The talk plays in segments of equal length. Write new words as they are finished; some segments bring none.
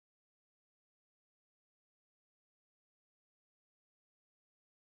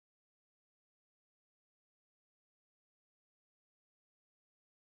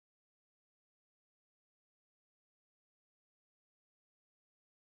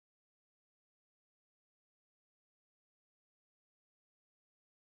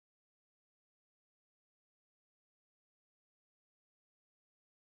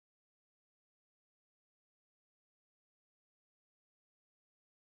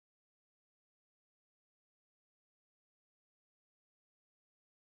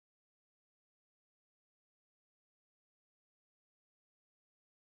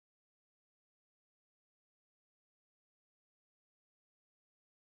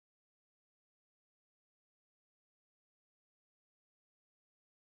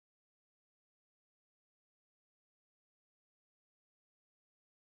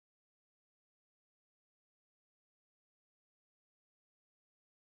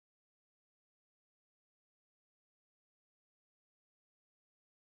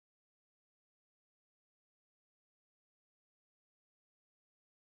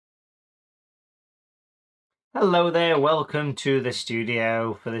Hello there, welcome to the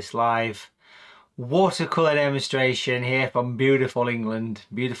studio for this live watercolour demonstration here from beautiful England,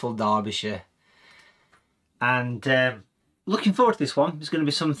 beautiful Derbyshire. And looking forward to this one. It's going to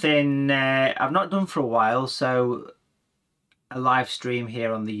be something I've not done for a while, so a live stream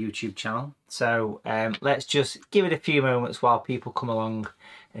here on the YouTube channel. So let's just give it a few moments while people come along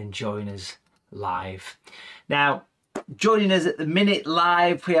and join us live. Now, joining us at the minute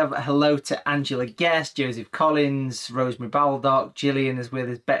live, we have a hello to Angela Guest, Joseph Collins, Rosemary Baldock, Gillian is with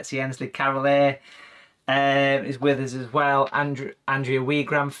us, Betsy Ensley, Carol Ayre is with us as well, Andrea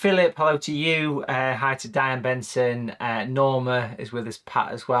Weegram, Philip, hello to you, hi to Diane Benson, Norma is with us,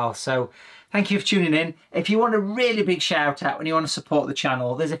 Pat as well. So thank you for tuning in. If you want a really big shout out and you want to support the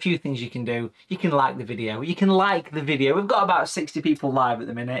channel, there's a few things you can do. You can like the video. We've got about 60 people live at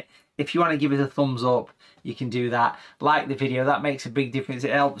the minute. If you want to give us a thumbs up, you can do that. Like the video, that makes a big difference.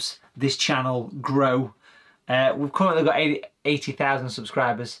 It helps this channel grow. We've currently got 80,000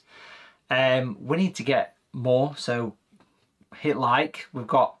 subscribers. We need to get more, so hit like. We've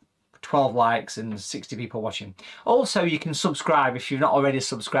got 12 likes and 60 people watching. Also, you can subscribe if you've not already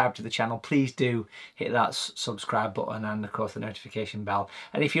subscribed to the channel. Please do hit that subscribe button and of course the notification bell.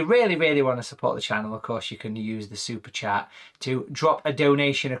 And if you really want to support the channel, of course you can use the super chat to drop a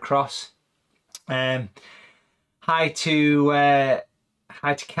donation across. Hi to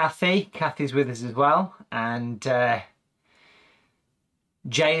Kathy. Kathy's with us as well, and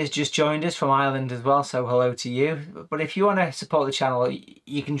Jay has just joined us from Ireland as well, so hello to you. But if you want to support the channel,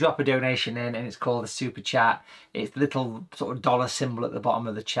 you can drop a donation in, and it's called a super chat. It's the little sort of dollar symbol at the bottom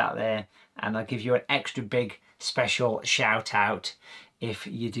of the chat there, and I'll give you an extra big special shout out if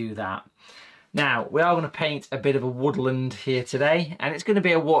you do that. Now, we are going to paint a bit of a woodland here today, and it's going to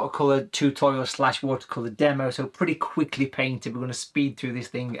be a watercolour tutorial / watercolour demo, so pretty quickly painted. We're going to speed through this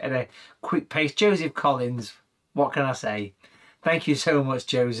thing at a quick pace. Joseph Collins, what can I say? Thank you so much,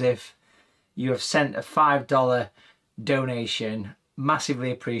 Joseph. You have sent a $5 donation. Massively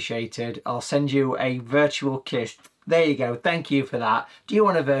appreciated. I'll send you a virtual kiss. There you go. Thank you for that. Do you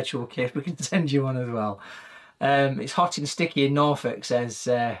want a virtual kiss? We can send you one as well. It's hot and sticky in Norfolk, says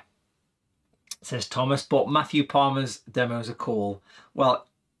Thomas, but Matthew Palmer's demos are cool. Well,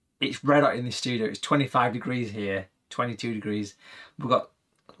 it's red hot in the studio. It's 25 degrees here, 22 degrees. We've got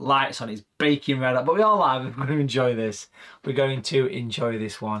lights on, it's baking red hot, but we are live. We're going to enjoy this. We're going to enjoy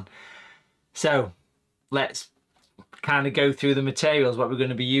this one. So let's kind of go through the materials, what we're going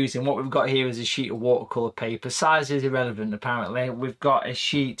to be using. What we've got here is a sheet of watercolour paper. Size is irrelevant, apparently. We've got a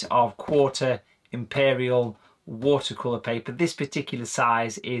sheet of 1/4 Imperial watercolour paper. This particular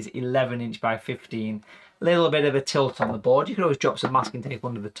size is 11" by 15. A little bit of a tilt on the board. You can always drop some masking tape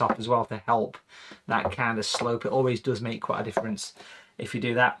under the top as well to help that kind of slope. It always does make quite a difference if you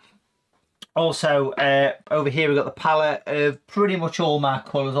do that. Also, over here we've got the palette of pretty much all my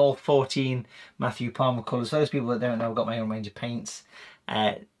colours, all 14 Matthew Palmer colours. For those people that don't know, I've got my own range of paints.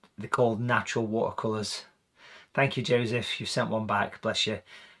 They're called natural watercolours. Thank you, Joseph. You've sent one back. Bless you.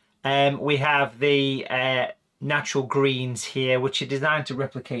 We have the natural greens here, which are designed to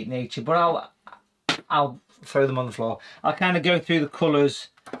replicate nature, but I'll throw them on the floor. I'll kind of go through the colours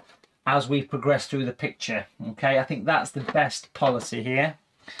as we progress through the picture. Okay, I think that's the best policy here.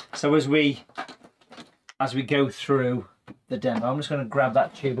 So as we go through the demo, I'm just going to grab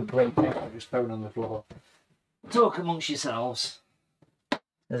that tube of grey paint I've just thrown on the floor. Talk amongst yourselves.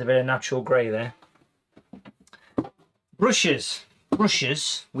 There's a bit of natural grey there. Brushes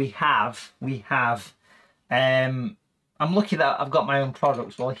we have I'm lucky that I've got my own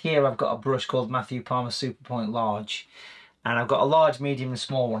products. Well, here I've got a brush called Matthew Palmer Super Point Large, and I've got a large, medium and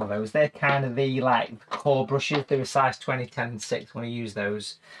small one of those. They're kind of the core brushes. They're a size 20, 10 and 6 when I use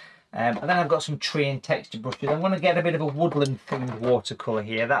those. And then I've got some tree and texture brushes. I'm going to get a bit of a woodland themed watercolour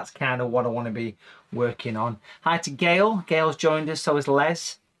here. That's kind of what I want to be working on. Hi to Gail. Gail's joined us, so is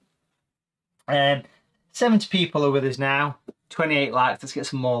Les. 70 people are with us now. 28 likes. Let's get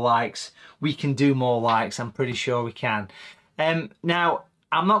some more likes. We can do more likes. I'm pretty sure we can. Now,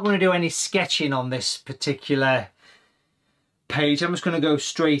 I'm not going to do any sketching on this particular page. I'm just going to go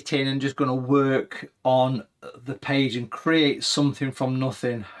straight in and just going to work on the page and create something from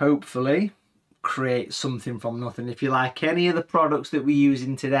nothing. Hopefully create something from nothing. If you like any of the products that we're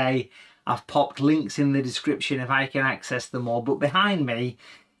using today, I've popped links in the description if I can access them all. But behind me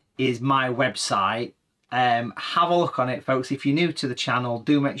is my website. Have a look on it, folks. If you're new to the channel,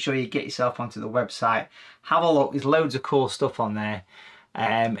 do make sure you get yourself onto the website. Have a look. There's loads of cool stuff on there.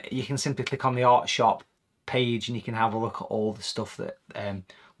 You can simply click on the art shop page and you can have a look at all the stuff that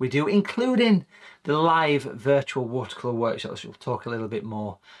we do, including the live virtual watercolour workshops we'll talk a little bit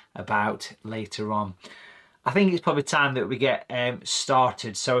more about later on. I think it's probably time that we get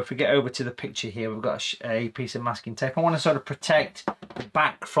started. So if we get over to the picture here, we've got a piece of masking tape. I want to sort of protect the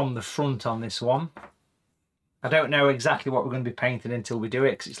back from the front on this one. I don't know exactly what we're going to be painting until we do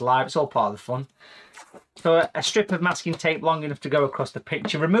it, because it's live. It's all part of the fun. So a strip of masking tape long enough to go across the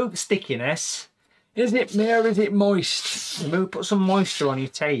picture. Remove the stickiness. Is it mere? Is it moist? Put some moisture on your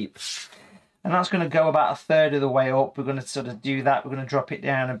tape. And that's going to go about 1/3 of the way up. We're going to sort of do that. We're going to drop it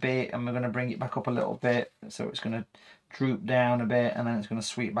down a bit, and we're going to bring it back up a little bit. So it's going to droop down a bit, and then it's going to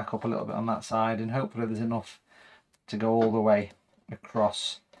sweep back up a little bit on that side. And hopefully there's enough to go all the way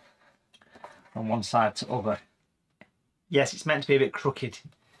across from one side to other. Yes, it's meant to be a bit crooked.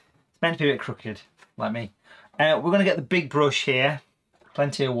 It's meant to be a bit crooked, like me. We're going to get the big brush here.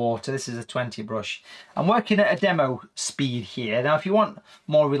 Plenty of water. This is a 20 brush. I'm working at a demo speed here. Now, if you want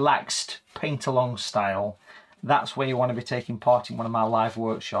more relaxed paint along style, that's where you want to be taking part in one of my live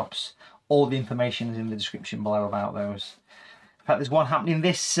workshops. All the information is in the description below about those. In fact, there's one happening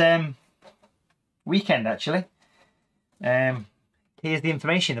this weekend, actually. Here's the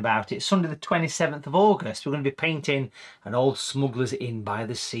information about it. Sunday the 27th of August. We're going to be painting an old Smuggler's Inn by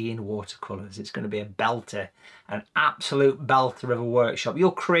the Sea in watercolours. It's going to be a belter, an absolute belter of a workshop. You'll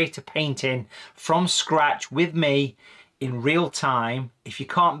create a painting from scratch with me in real time. If you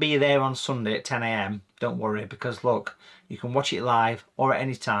can't be there on Sunday at 10 AM, don't worry, because look, you can watch it live or at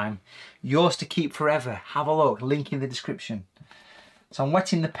any time. Yours to keep forever. Have a look, link in the description. So I'm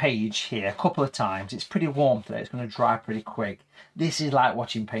wetting the page here a couple of times. It's pretty warm today. It's going to dry pretty quick. This is like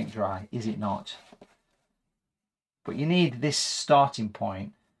watching paint dry, is it not? But you need this starting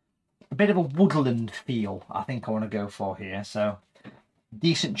point. A bit of a woodland feel, I think I want to go for here. So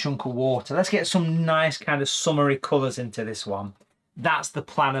decent chunk of water. Let's get some nice kind of summery colours into this one. That's the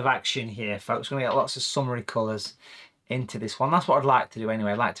plan of action here, folks. We're going to get lots of summery colours into this one. That's what I'd like to do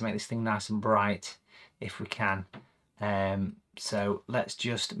anyway. I'd like to make this thing nice and bright if we can. So let's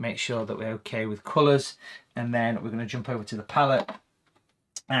just make sure that we're okay with colours, and then we're going to jump over to the palette.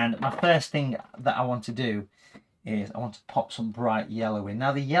 And my first thing that I want to do is I want to pop some bright yellow in.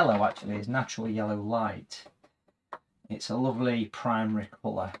 Now the yellow actually is natural yellow light. It's a lovely primary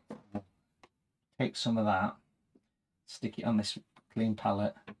colour. Take some of that, stick it on this clean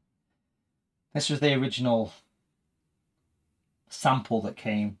palette. This was the original sample that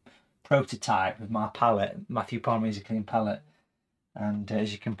came, prototype with my palette, Matthew Palmer's clean palette. And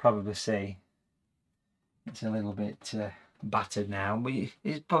as you can probably see, it's a little bit battered now.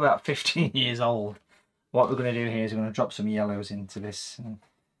 It's probably about 15 years old. What we're going to do here is we're going to drop some yellows into this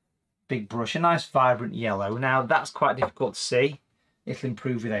big brush. A nice vibrant yellow. Now that's quite difficult to see. It'll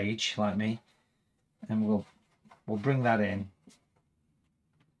improve with age, like me. And we'll bring that in.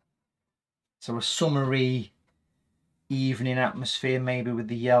 So a summery evening atmosphere maybe with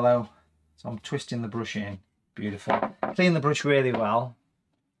the yellow. So I'm twisting the brush in. Beautiful. Clean the brush really well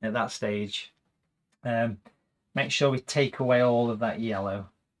at that stage. Make sure we take away all of that yellow,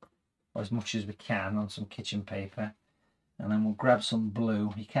 or as much as we can, on some kitchen paper. And then we'll grab some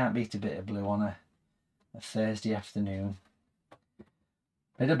blue. You can't beat a bit of blue on a Thursday afternoon.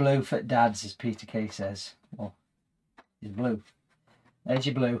 Bit of blue for dads, as Peter Kay says. Well, it's blue. There's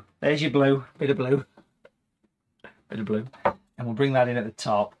your blue. There's your blue. Bit of blue. Bit of blue. And we'll bring that in at the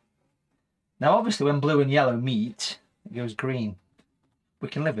top. Now, obviously, when blue and yellow meet, it goes green. We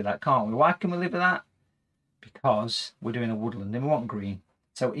can live with that, can't we? Why can we live with that? Because we're doing a woodland and we want green.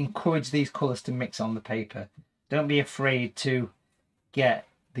 So encourage these colours to mix on the paper. Don't be afraid to get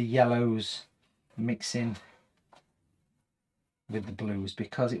the yellows mixing with the blues,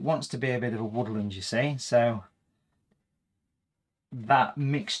 because it wants to be a bit of a woodland, you see. So that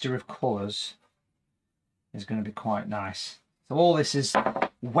mixture of colours is going to be quite nice. So all this is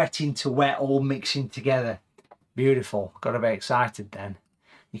wetting to wet, all mixing together. Beautiful. Got to be excited then.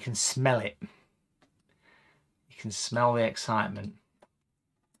 You can smell it. You can smell the excitement.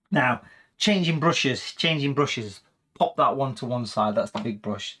 Now, changing brushes. Pop that one to one side. That's the big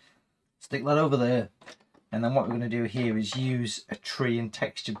brush. Stick that over there. And then what we're going to do here is use a tree and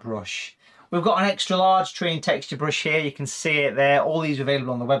texture brush. We've got an extra large tree and texture brush here. You can see it there. All these are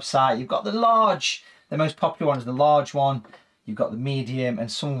available on the website. You've got the large. The most popular one is the large one. You've got the medium,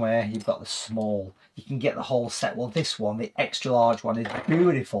 and somewhere you've got the small. You can get the whole set. Well, this one, the extra large one, is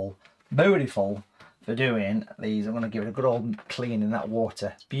beautiful. Beautiful for doing these. I'm going to give it a good old clean in that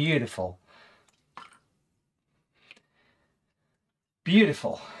water. Beautiful.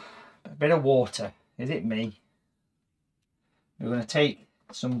 Beautiful. A bit of water. Is it me? We're going to take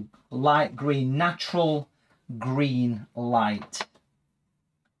some light green, natural green light.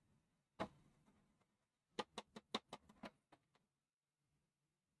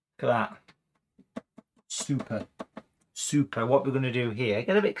 Look at that. super. What we're going to do here,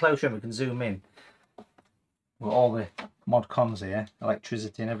 get a bit closer and we can zoom in. With all the mod cons here,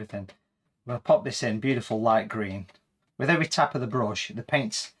 electricity and everything. I'm going to pop this in, beautiful light green. With every tap of the brush, the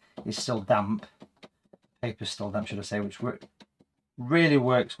paint is still damp. Paper's still damp, should I say, which really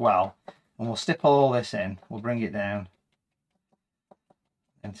works well. And we'll stipple all this in, we'll bring it down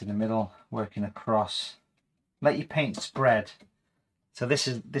into the middle, working across. Let your paint spread. So this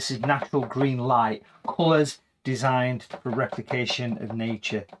is natural green light, colours designed for replication of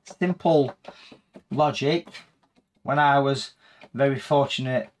nature. Simple logic. When I was very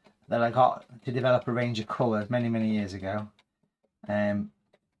fortunate that I got to develop a range of colours many years ago,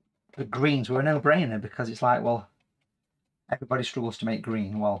 the greens were a no-brainer, because it's like, well, everybody struggles to make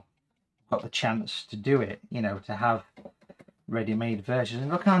green. Well, I've got the chance to do it, you know, to have ready-made versions.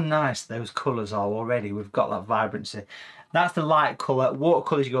 And look how nice those colours are already. We've got that vibrancy. That's the light colour.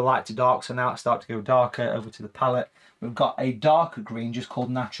 Watercolours, you go light to dark, so now it's start to go darker over to the palette. We've got a darker green just called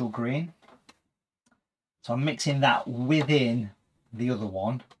natural green. So I'm mixing that within the other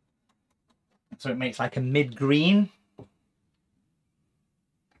one. So it makes like a mid-green.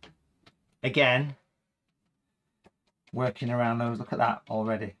 Again, working around those. Look at that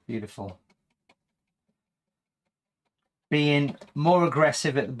already. Beautiful. Being more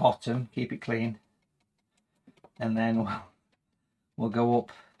aggressive at the bottom, keep it clean. And then we'll go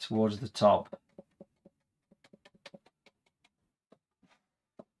up towards the top.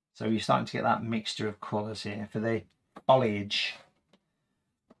 So you're starting to get that mixture of colours here. For the foliage,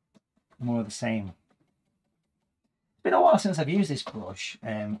 more of the same. It's been a while since I've used this brush,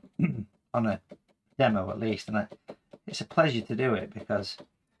 on a demo at least, and it's a pleasure to do it, because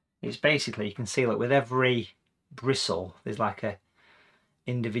it's basically, you can see that with every bristle there's like a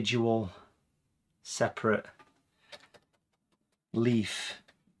individual separate leaf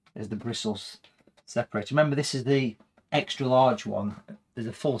as the bristles separate. Remember, this is the extra large one. There's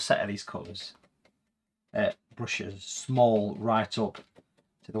a full set of these colours, brushes, small right up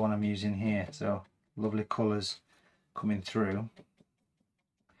to the one I'm using here. So lovely colours coming through.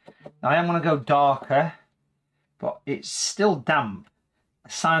 Now I am going to go darker, but it's still damp. A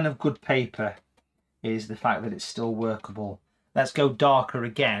sign of good paper is the fact that it's still workable. Let's go darker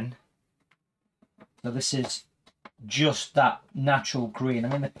again. So this is just that natural green. I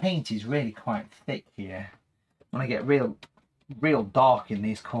mean, the paint is really quite thick here. When I get real dark in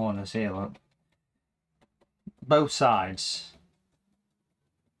these corners here, look. Both sides.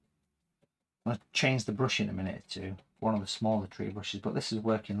 I'll change the brush in a minute to one of the smaller tree brushes, but this is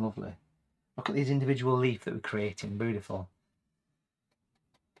working lovely. Look at these individual leaf that we're creating, beautiful.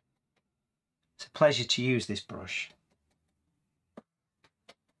 It's a pleasure to use this brush.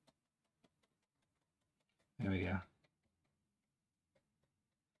 There we go.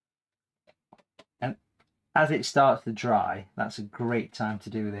 And as it starts to dry, that's a great time to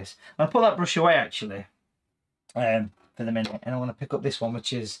do this. I'll put that brush away actually, for the minute, and I want to pick up this one,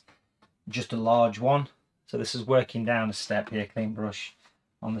 which is just a large one. So this is working down a step here, clean brush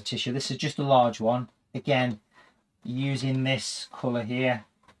on the tissue. This is just a large one. Again, using this colour here,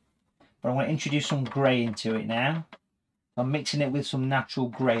 but I want to introduce some grey into it now. I'm mixing it with some natural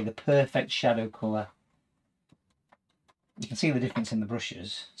grey, the perfect shadow colour. You can see the difference in the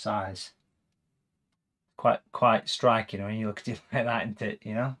brushes size. Quite striking when you look at it like that, isn't it?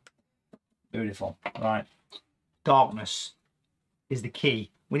 You know, beautiful. Right, darkness is the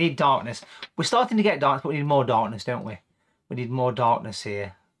key. We need darkness. We're starting to get darkness, but we need more darkness, don't we? We need more darkness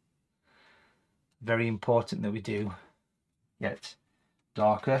here. Very important that we do get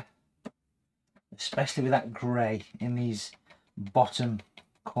darker, especially with that grey in these bottom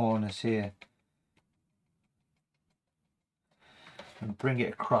corners here. And bring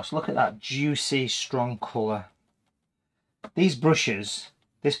it across. Look at that juicy, strong colour. These brushes,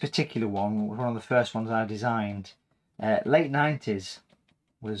 this particular one was one of the first ones I designed. Late 90s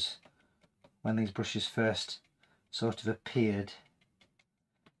was when these brushes first sort of appeared.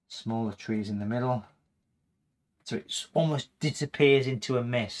 Smaller trees in the middle. So it almost disappears into a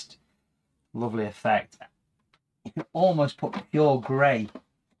mist. Lovely effect. You could almost put pure grey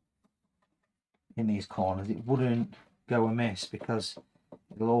in these corners. It wouldn't go amiss because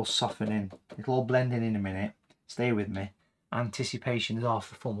it'll all soften in. It'll all blend in a minute. Stay with me. Anticipation is half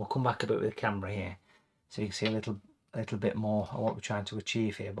the fun. We'll come back a bit with the camera here so you can see a little bit more of what we're trying to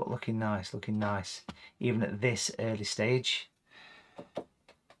achieve here. But looking nice, even at this early stage.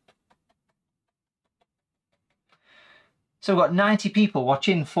 So we've got 90 people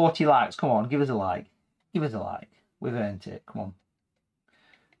watching, 40 likes. Come on, give us a like. Give us a like. We've earned it. Come on.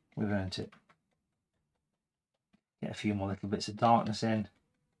 We've earned it. Get a few more little bits of darkness in.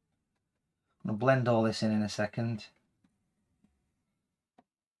 I'm going to blend all this in a second.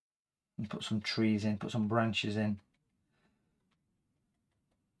 And put some trees in, put some branches in.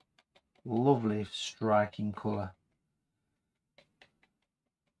 Lovely striking colour.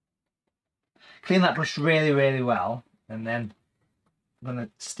 Clean that brush really, really well, and then I'm going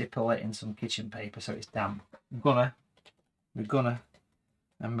to stipple it in some kitchen paper so it's damp. We're gonna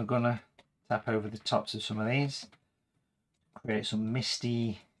tap over the tops of some of these, create some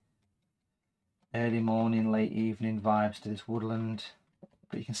misty early morning, late evening vibes to this woodland.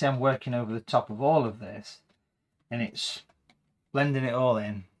 But you can see I'm working over the top of all of this, and it's blending it all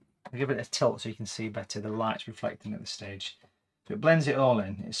in. I'll give it a tilt so you can see better the light's reflecting at the stage. So it blends it all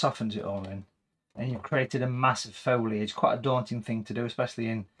in, it softens it all in, and you've created a massive foliage. Quite a daunting thing to do, especially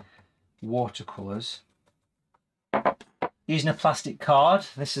in watercolours. Using a plastic card.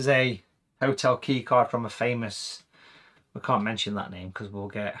 This is a hotel key card from a famous, we can't mention that name because we'll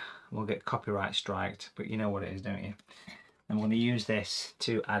get copyright striked, but you know what it is, don't you? I'm going to use this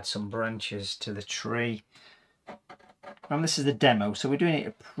to add some branches to the tree. And this is the demo, so we're doing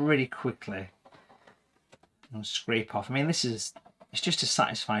it pretty quickly. I'll scrape off. I mean, it's just a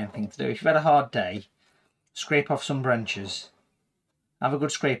satisfying thing to do. If you've had a hard day, scrape off some branches. Have a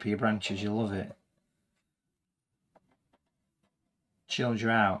good scrape of your branches, you'll love it. Chills you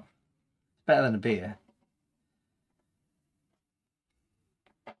out. It's better than a beer.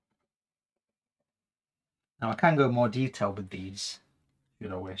 Now I can go more detailed with these,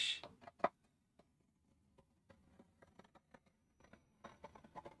 should I wish.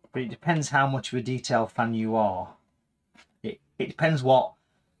 But it depends how much of a detail fan you are. It depends what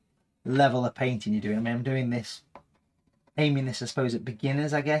level of painting you're doing. I mean, I'm doing this, aiming this, I suppose, at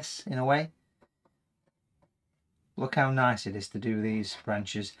beginners, I guess, in a way. Look how nice it is to do these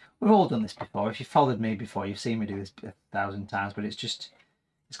branches. We've all done this before. If you've followed me before, you've seen me do this 1,000 times, but it's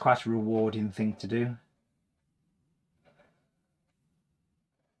quite a rewarding thing to do.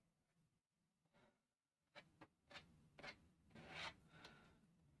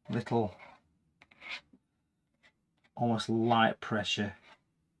 Little, almost light pressure.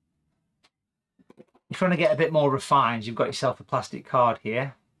 If you want to get a bit more refined, you've got yourself a plastic card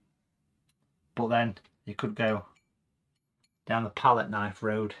here, but then you could go down the palette knife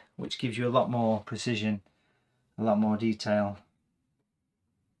road, which gives you a lot more precision, a lot more detail.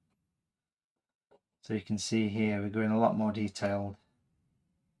 So you can see here we're going a lot more detailed.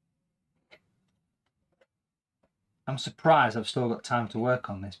 I'm surprised I've still got time to work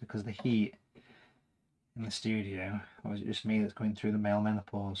on this because the heat in the studio, or is it just me that's going through the male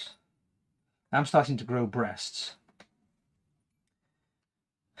menopause? I'm starting to grow breasts.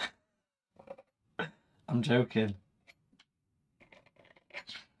 I'm joking.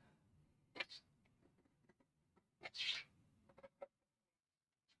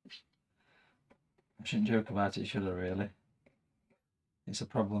 I shouldn't joke about it, should I really? It's a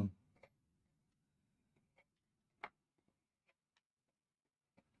problem.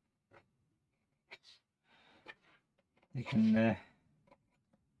 You can,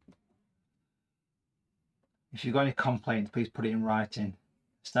 if you've got any complaints, please put it in writing.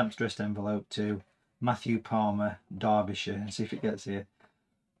 Stamped addressed envelope to Matthew Palmer, Derbyshire, and see if it gets here.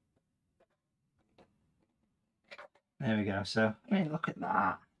 There we go. So, I mean, look at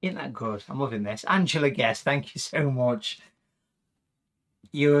that. Isn't that good? I'm loving this. Angela Guest, thank you so much.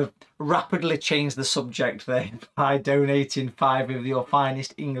 You have rapidly changed the subject there by donating 5 of your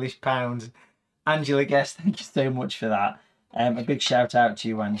finest English pounds. Angela Guest, thank you so much for that. A big shout out to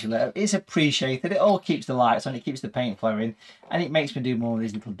you, Angela. It's appreciated. It all keeps the lights on, it keeps the paint flowing, and it makes me do more of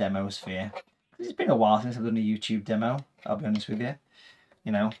these little demos for you. It's been a while since I've done a YouTube demo, I'll be honest with you.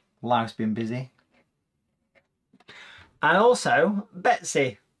 You know, life's been busy. And also,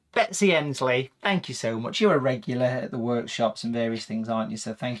 Betsy Ensley, thank you so much. You're a regular at the workshops and various things, aren't you?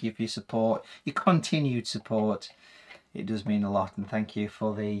 So thank you for your support, your continued support. It does mean a lot, and thank you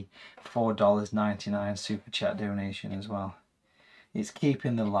for the $4.99 super chat donation as well. It's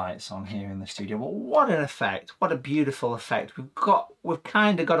keeping the lights on here in the studio. But what an effect! What a beautiful effect! We've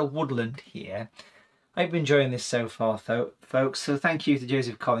kind of got a woodland here. I hope you're enjoying this so far, folks. So thank you to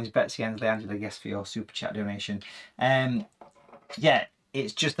Joseph Collins, Betsy Ensley, Angela Guest for your super chat donation. Yeah,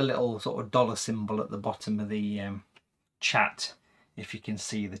 it's just a little sort of dollar symbol at the bottom of the chat, if you can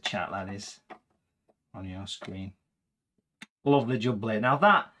see the chat, that is, on your screen. Lovely jubbly. Now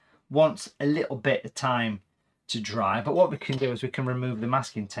that wants a little bit of time to dry, but what we can do is we can remove the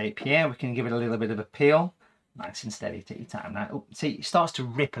masking tape here. We can give it a little bit of a peel. Nice and steady, take your time now. Oh, see, it starts to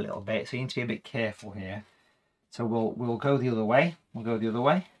rip a little bit, so you need to be a bit careful here. So we'll go the other way. We'll go the other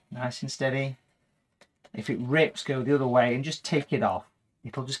way, nice and steady. If it rips, go the other way and just take it off.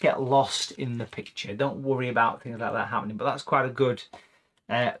 it'll just get lost in the picture. Don't worry about things like that happening, but that's quite a good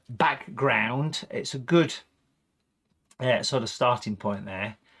background. It's a good sort of starting point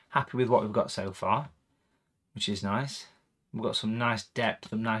there. Happy with what we've got so far, which is nice. We've got some nice depth,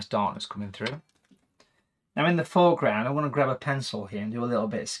 some nice darkness coming through. Now in the foreground, I want to grab a pencil here and do a little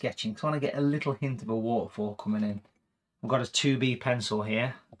bit of sketching, because I want to get a little hint of a waterfall coming in. I've got a 2B pencil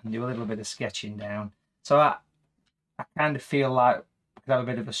here and do a little bit of sketching down. So I kind of feel like I could have a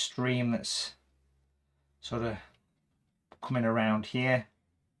bit of a stream that's sort of coming around here.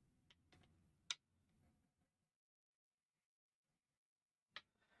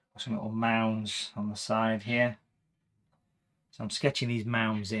 Some little mounds on the side here. So I'm sketching these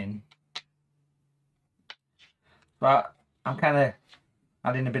mounds in. But I'm kind of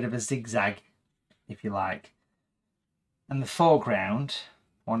adding a bit of a zigzag, if you like. And the foreground,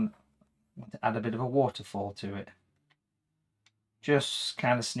 I want to add a bit of a waterfall to it. Just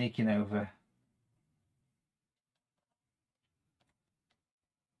kind of sneaking over.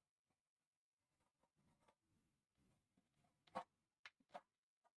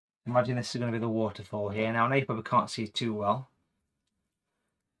 Imagine this is going to be the waterfall here. Now I know you probably can't see it too well.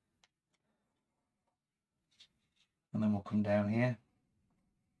 And then we'll come down here.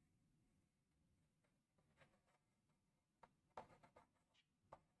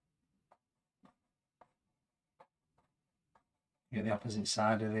 Get the opposite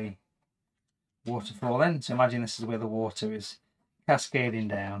side of the waterfall then. So imagine this is where the water is cascading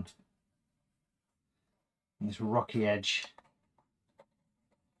down. And this rocky edge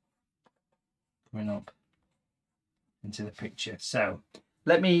coming up into the picture. So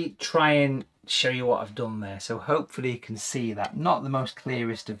let me try and show you what I've done there. So hopefully you can see that. Not the most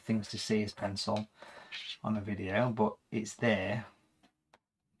clearest of things to see is pencil on a video, but it's there.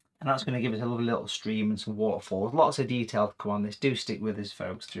 And that's going to give us a lovely little stream and some waterfalls. Lots of detail to come on this. Do stick with us,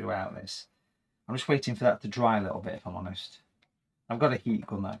 folks, throughout this. I'm just waiting for that to dry a little bit, if I'm honest. I've got a heat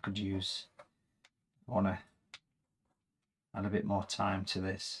gun that I could use. I want to add a bit more time to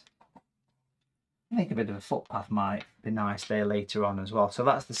this. I think a bit of a footpath might be nice there later on as well. So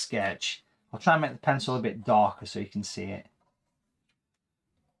that's the sketch. I'll try and make the pencil a bit darker so you can see it.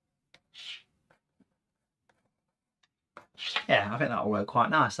 Yeah, I think that'll work quite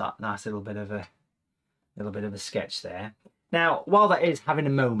nice. That nice little bit of a sketch there. Now, while that is having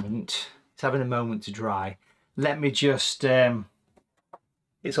a moment, it's having a moment to dry. Let me just.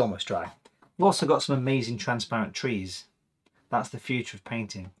 It's almost dry. We've also got some amazing transparent trees. That's the future of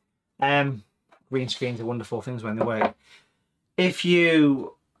painting. Green screens are wonderful things when they work. If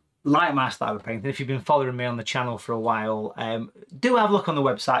you like my style of painting, if you've been following me on the channel for a while, do have a look on the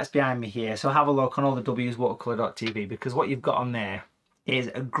website. It's behind me here, so have a look on all the W's, watercolour.tv, because what you've got on there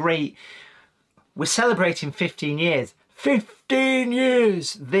is a great. We're celebrating 15 years. 15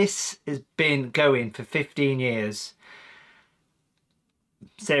 years! This has been going for 15 years.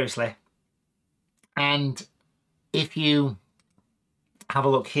 Seriously. And if you have a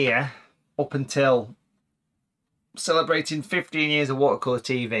look here, up until celebrating 15 years of Watercolour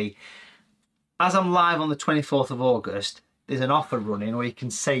TV. As I'm live on the 24th of August, there's an offer running where you can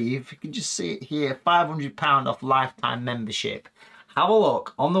save, you can just see it here, £500 off lifetime membership. Have a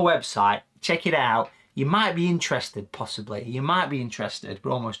look on the website, check it out. You might be interested, possibly. You might be interested,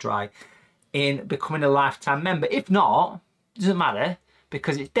 we're almost dry, in becoming a lifetime member. If not, it doesn't matter,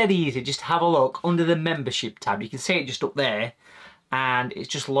 because it's dead easy. Just have a look under the membership tab. You can see it just up there, and it's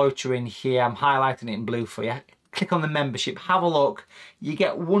just loitering here. I'm highlighting it in blue for you. Click on the membership, have a look. You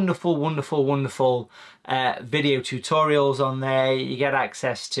get wonderful, wonderful, wonderful video tutorials on there. You get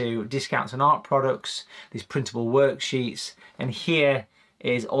access to discounts on art products, these printable worksheets, and here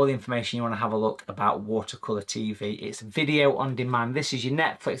is all the information you want to have a look about Watercolour TV. It's video on demand. This is your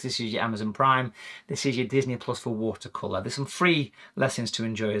Netflix, this is your Amazon Prime, this is your Disney Plus for Watercolour. There's some free lessons to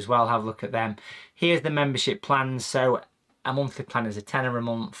enjoy as well. Have a look at them. Here's the membership plans. So a monthly plan is a tenner a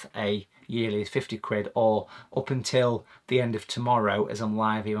month, a yearly is 50 quid, or up until the end of tomorrow, as I'm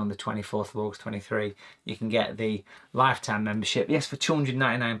live here on the 24th of August 23, you can get the lifetime membership. Yes, for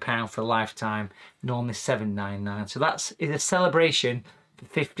 £299 for a lifetime, normally £799. So that's a celebration for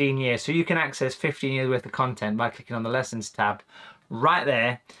 15 years. So you can access 15 years worth of content by clicking on the lessons tab right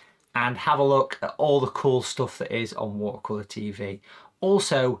there and have a look at all the cool stuff that is on Watercolour TV.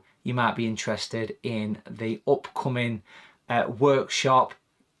 Also, you might be interested in the upcoming workshop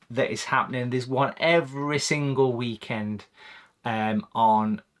that is happening. There's one every single weekend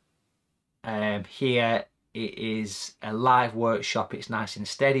on here. It is a live workshop. It's nice and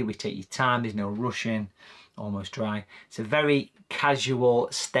steady. We take your time. There's no rushing. Almost dry. It's a very casual,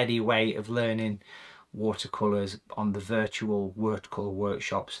 steady way of learning watercolours on the virtual watercolour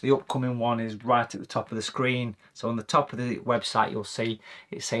workshops. The upcoming one is right at the top of the screen. So on the top of the website you'll see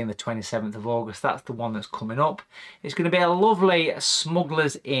it's saying the 27th of August. That's the one that's coming up. It's going to be a lovely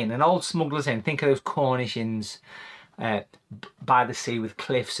Smuggler's Inn, an old Smuggler's Inn. Think of those Cornish inns by the sea with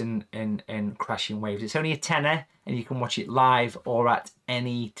cliffs and crashing waves. It's only a tenner and you can watch it live or at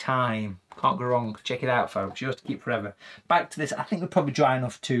any time. Can't go wrong. Check it out, folks. Yours to keep forever. Back to this. I think we're probably dry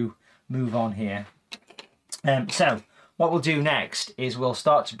enough to move on here. So what we'll do next is we'll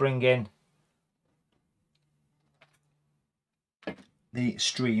start to bring in the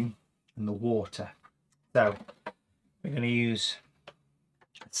stream and the water. So we're going to use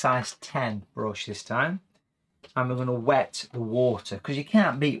a size 10 brush this time, and we're going to wet the water, because you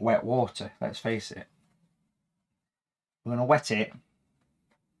can't beat wet water, let's face it. We're going to wet it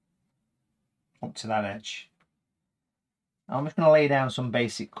up to that edge. I'm just going to lay down some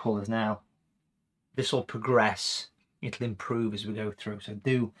basic colours now. This will progress, it'll improve as we go through, so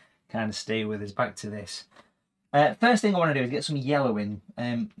do kind of stay with us. Back to this. First thing I want to do is get some yellow in.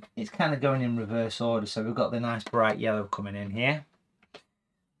 It's kind of going in reverse order, so we've got the nice bright yellow coming in here,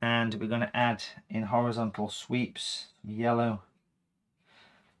 and we're going to add in horizontal sweeps yellow.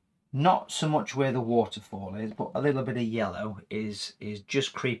 Not so much where the waterfall is, but a little bit of yellow is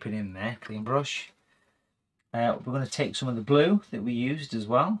just creeping in there. Clean brush. We're going to take some of the blue that we used as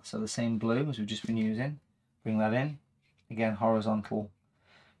well, so the same blue as we've just been using, bring that in, again horizontal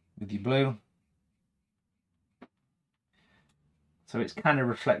with your blue, so it's kind of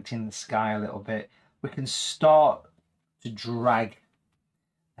reflecting the sky a little bit. We can start to drag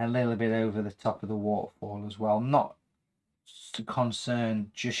a little bit over the top of the waterfall as well, not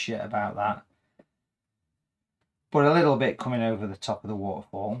concerned just yet about that, but a little bit coming over the top of the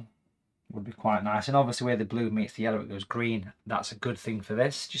waterfall would be quite nice. And obviously where the blue meets the yellow it goes green. That's a good thing for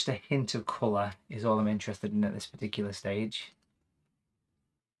this. Just a hint of colour is all I'm interested in at this particular stage.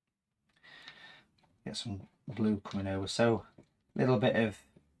 Get some blue coming over, so a little bit of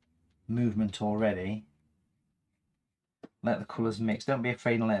movement already. Let the colours mix. Don't be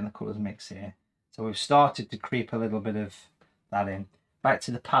afraid of letting the colours mix here. So we've started to creep a little bit of that in. Back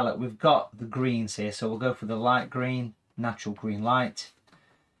to the palette, we've got the greens here, so we'll go for the light green, natural green light.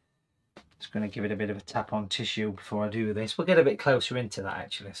 Just going to give it a bit of a tap on tissue before I do this. We'll get a bit closer into that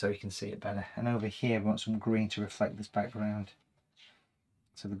actually so you can see it better. And over here we want some green to reflect this background.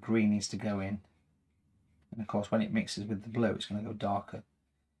 So the green needs to go in. And of course when it mixes with the blue it's going to go darker.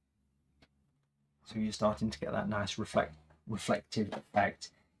 So you're starting to get that nice reflective effect.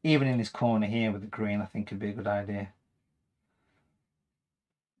 Even in this corner here with the green I think could be a good idea.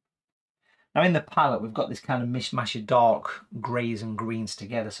 Now in the palette we've got this kind of mishmash of dark greys and greens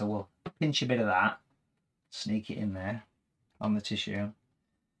together, so we'll pinch a bit of that, sneak it in there on the tissue,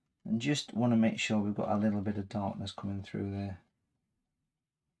 and just want to make sure we've got a little bit of darkness coming through there.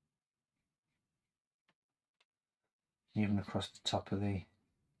 Even across the top of the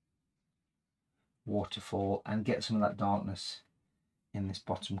waterfall, and get some of that darkness in this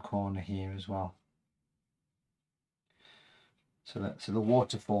bottom corner here as well. So the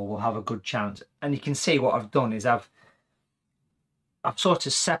waterfall will have a good chance. And you can see what I've done is I've sort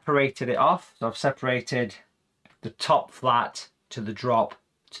of separated it off. So I've separated the top flat to the drop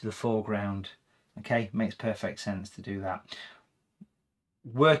to the foreground. Okay, makes perfect sense to do that.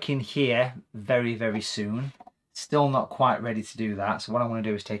 Working here very, very soon. Still not quite ready to do that. So what I want to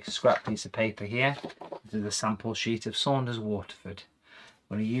do is take a scrap piece of paper here. This is a sample sheet of Saunders Waterford.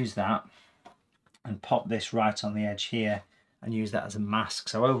 I'm going to use that and pop this right on the edge here and use that as a mask.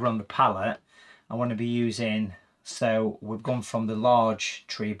 So over on the palette I want to be using, so we've gone from the large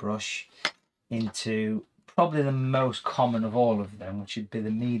tree brush into probably the most common of all of them, which would be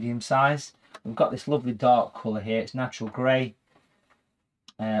the medium size. We've got this lovely dark colour here, it's natural grey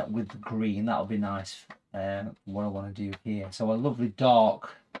with the green. That'll be nice. What I want to do here, so a lovely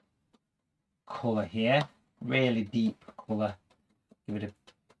dark colour here, really deep colour, give it a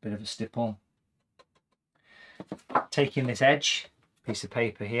bit of a stipple. Taking this edge piece of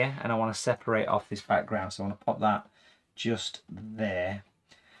paper here, and I want to separate off this background, so I want to pop that just there,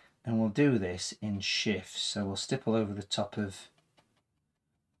 and we'll do this in shifts. So we'll stipple over the top of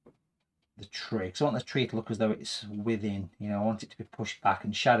the tree, because I want the tree to look as though it's within, you know, I want it to be pushed back,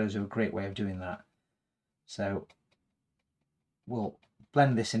 and shadows are a great way of doing that. So we'll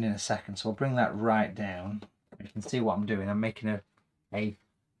blend this in a second, so I'll bring that right down. You can see what I'm doing. I'm making a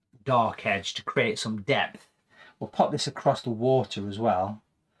dark edge to create some depth. We'll pop this across the water as well.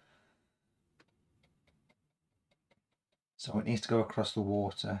 So it needs to go across the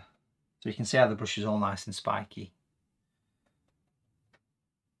water. So you can see how the brush is all nice and spiky.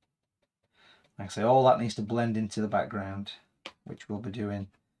 Like I say, all that needs to blend into the background, which we'll be doing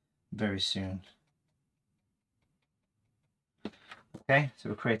very soon. Okay, so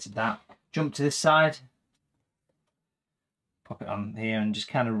we've created that. Jump to this side, pop it on here and just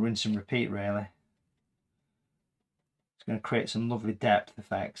kind of rinse and repeat really. It's going to create some lovely depth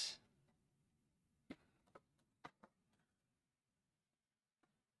effects.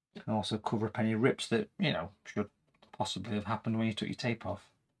 You can also cover up any rips that, you know, should possibly have happened when you took your tape off.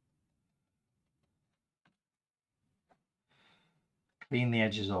 Clean the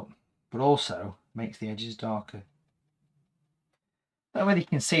edges up, but also makes the edges darker. I don't know whether you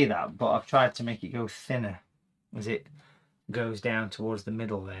can see that, but I've tried to make it go thinner as it goes down towards the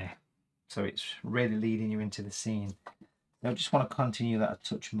middle there. So it's really leading you into the scene. I just want to continue that a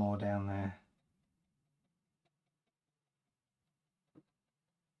touch more down there.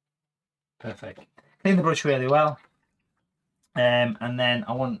 Perfect. Clean the brush really well. And then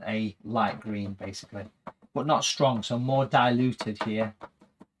I want a light green basically, but not strong, so more diluted here.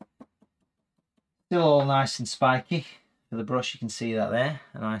 Still all nice and spiky for the brush, you can see that there.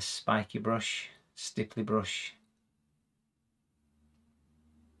 A nice spiky brush, stipply brush.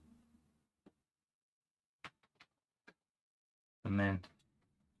 And then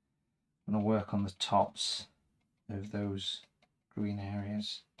I'm going to work on the tops of those green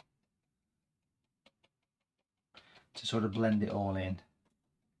areas to sort of blend it all in,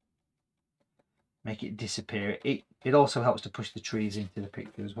 make it disappear. It also helps to push the trees into the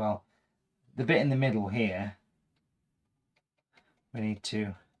picture as well. The bit in the middle here, we need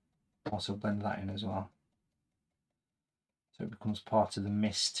to also blend that in as well, so it becomes part of the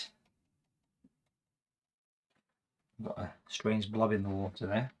mist. I've got a strange blob in the water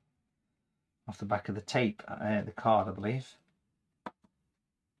there, off the back of the tape, the card I believe.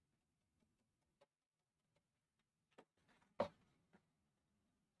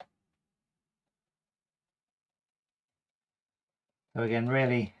 So again,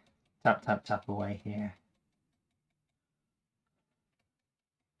 really tap, tap, tap away here.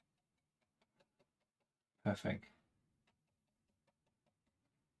 Perfect.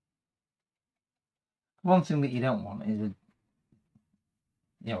 One thing that you don't want is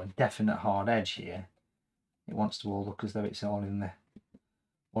a definite hard edge here. It wants to all look as though it's all in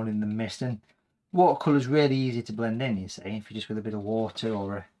the mist. And watercolour is really easy to blend in, you see, if you're just with a bit of water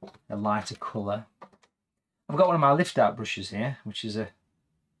or a lighter colour. I've got one of my lift out brushes here, which is a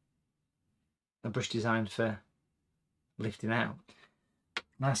brush designed for lifting out.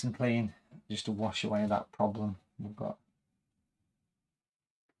 Nice and clean, just to wash away that problem we've got.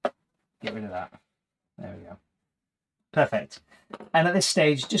 Get rid of that. There we go. Perfect. And at this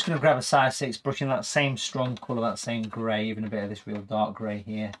stage, just going to grab a size 6, brushing that same strong colour, that same grey, even a bit of this real dark grey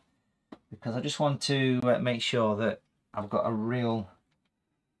here, because I just want to make sure that I've got a real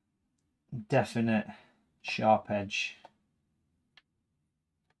definite sharp edge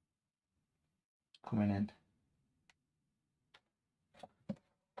coming in.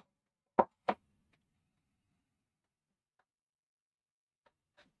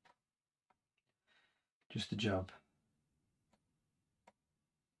 Just the job.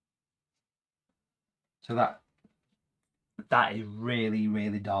 So that is really,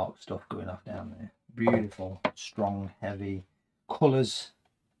 really dark stuff going off down there. Beautiful, strong, heavy colours.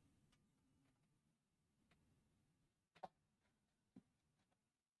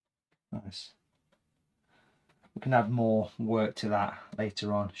 Nice. We can add more work to that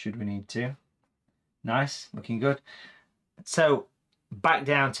later on should we need to. Nice, looking good. So back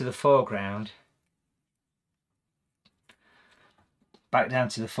down to the foreground. Back down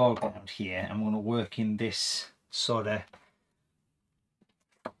to the foreground here. I'm going to work in this sort of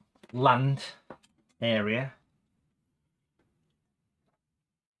land area.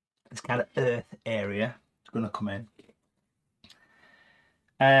 This kind of earth area is going to come in.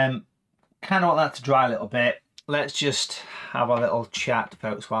 Kind of want that to dry a little bit. Let's just have a little chat,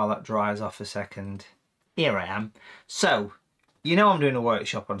 folks, while that dries off a second. Here I am. So, you know I'm doing a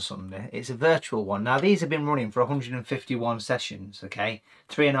workshop on Sunday. It's a virtual one. Now, these have been running for 151 sessions, okay?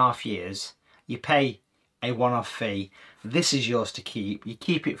 3.5 years. You pay a one-off fee. This is yours to keep. You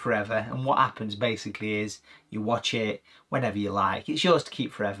keep it forever. And what happens basically is you watch it whenever you like. It's yours to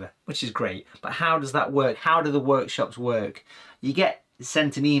keep forever, which is great. But how does that work? How do the workshops work? You get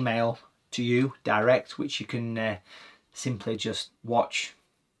sent an email to you direct, which you can simply just watch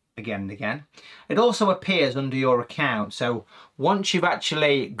again and again. It also appears under your account, so once you've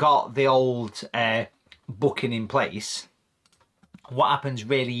actually got the old booking in place, what happens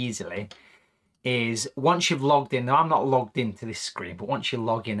really easily is once you've logged in, now I'm not logged into this screen, but once you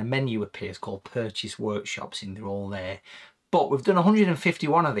log in, a menu appears called Purchase Workshops, and they're all there. But we've done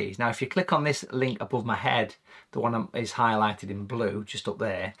 151 of these. Now, if you click on this link above my head, the one that is highlighted in blue, just up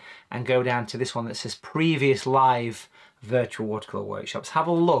there, and go down to this one that says previous live virtual watercolour workshops, have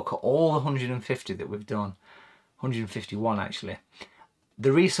a look at all the 150 that we've done. 151 actually.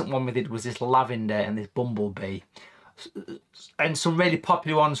 The recent one we did was this lavender and this bumblebee. And some really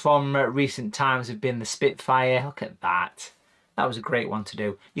popular ones from recent times have been the Spitfire. Look at that. That was a great one to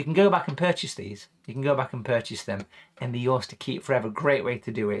do. You can go back and purchase these. You can go back and purchase them and they're yours to keep forever. Great way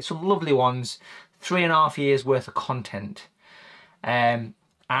to do it. Some lovely ones. 3.5 years worth of content. And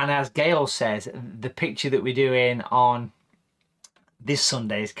as Gail says, the picture that we're doing on this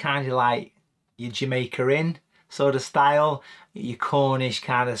Sunday is kind of like your Jamaica Inn sort of style. Your Cornish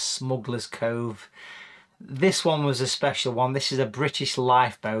kind of Smuggler's Cove. This one was a special one. This is a British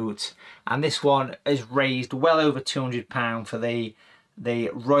lifeboat, and this one has raised well over £200 for the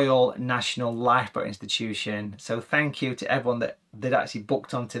Royal National Lifeboat Institution. So thank you to everyone that actually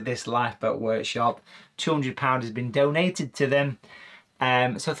booked onto this lifeboat workshop. £200 has been donated to them.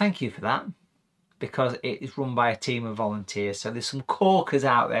 So thank you for that, because it is run by a team of volunteers. So there's some corkers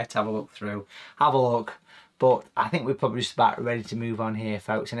out there to have a look through. Have a look. But I think we're probably just about ready to move on here,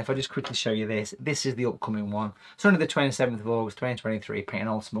 folks. And if I just quickly show you this, this is the upcoming one. It's only the 27th of August, 2023, painting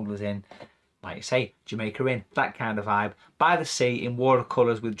all smugglers in. Like you say, Jamaica Inn, that kind of vibe. By the sea, in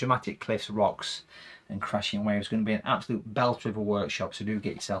watercolours with dramatic cliffs, rocks and crashing waves. It's going to be an absolute belter of a workshop, so do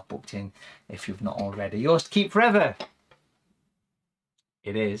get yourself booked in if you've not already. Yours to keep forever.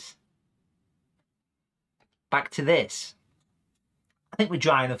 It is. Back to this. I think we're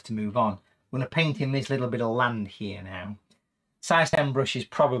dry enough to move on. I'm going to paint in this little bit of land here now. Size 10 brush is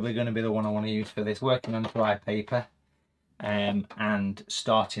probably going to be the one I want to use for this, working on dry paper. And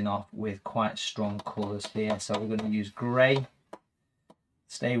starting off with quite strong colours here. So we're going to use grey.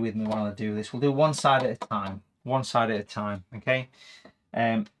 Stay with me while I do this. We'll do one side at a time. One side at a time, okay?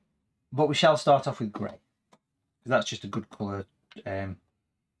 But we shall start off with grey, because that's just a good colour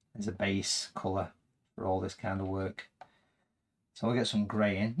as a base colour for all this kind of work. So we'll get some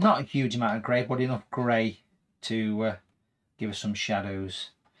grey in. Not a huge amount of grey, but enough grey to give us some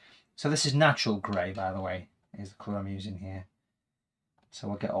shadows. So this is natural grey, by the way, is the colour I'm using here. So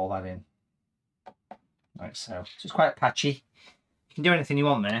we'll get all that in. Like so. So it's quite patchy. You can do anything you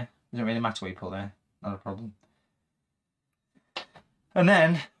want there. Doesn't really matter what you put there. Not a problem. And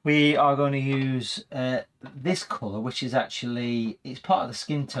then we are going to use this colour, which is actually, it's part of the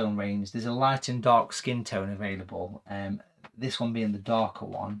skin tone range. There's a light and dark skin tone available. This one being the darker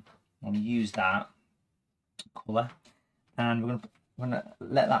one. I'm going to use that colour, and we're going to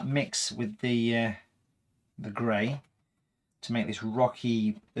let that mix with the grey to make this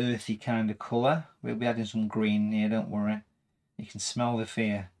rocky, earthy kind of colour. We'll be adding some green here, don't worry. You can smell the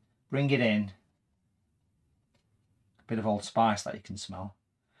fear. Bring it in. A bit of Old Spice that you can smell.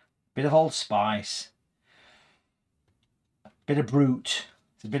 Bit of Old Spice. A bit of Brute.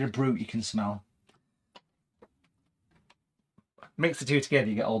 It's a bit of Brute you can smell. Mix the two together,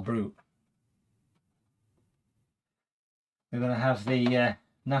 you get Old Brute. We're going to have the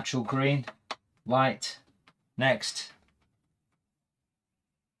natural green, light, next.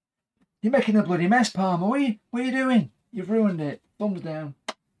 You're making a bloody mess, Palmer. What are you doing? You've ruined it. Thumbs down.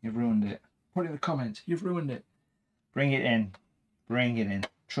 You've ruined it. Put it in the comments. You've ruined it. Bring it in. Bring it in.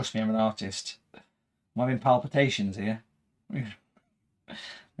 Trust me, I'm an artist. I'm having palpitations here.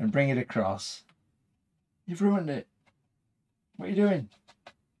 And bring it across. You've ruined it. What are you doing?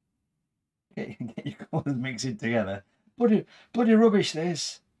 Get your colours mixing together. Bloody rubbish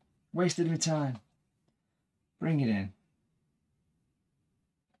this. Wasted my time. Bring it in.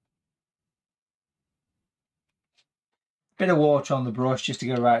 Bit of water on the brush just to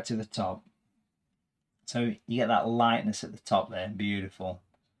go right to the top. So you get that lightness at the top there. Beautiful.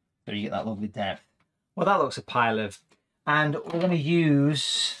 So you get that lovely depth. Well, that looks a pile of... And we're going to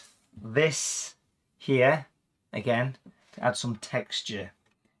use this here again to add some texture.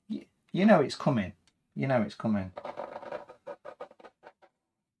 You know it's coming. You know it's coming.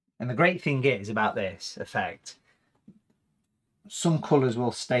 And the great thing is about this effect, some colours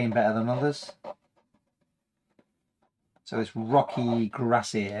will stain better than others. So this rocky,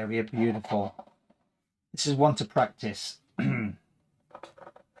 grassy area, beautiful. This is one to practice.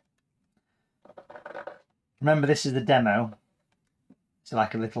 Remember, this is the demo. It's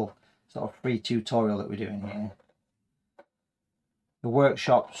like a little sort of free tutorial that we're doing here. The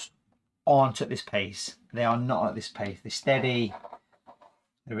workshops aren't at this pace. They are not at this pace. They're steady,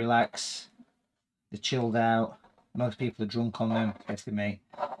 they relax, they're chilled out. Most people are drunk on them, especially me.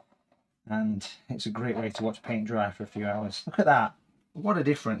 And it's a great way to watch paint dry for a few hours. Look at that. What a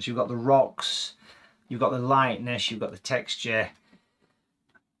difference. You've got the rocks, You've got the lightness, you've got the texture.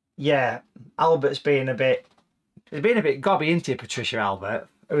 Yeah, Albert's being a bit... He's been a bit gobby, isn't he, Patricia Albert?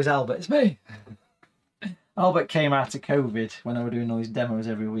 It was Albert. It's me. Albert came out of COVID when I was doing all these demos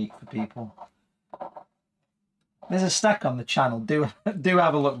every week for people. There's a stack on the channel. Do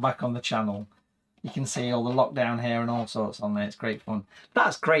have a look back on the channel. You can see all the lockdown hair and all sorts on there. It's great fun.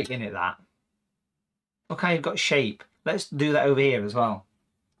 That's great, isn't it, that? Look how you've got shape. Let's do that over here as well.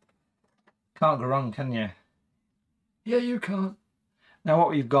 Can't go wrong, can you? Yeah, you can't. Now what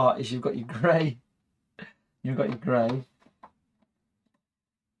we've got is you've got your grey. You've got your grey.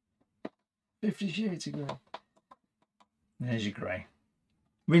 50 shades of grey. There's your grey.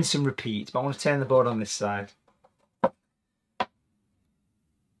 Rinse and repeat, but I want to turn the board on this side.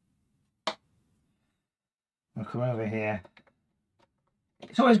 I'll come over here.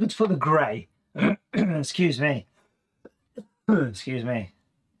 It's always good to put the grey. Excuse me. Excuse me.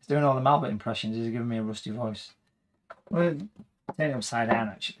 He's doing all the Malbert impressions. He's giving me a rusty voice. We'll turn it upside down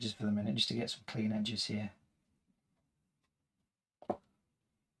actually, just for the minute, just to get some clean edges here.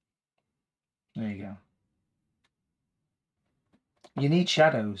 There you go. You need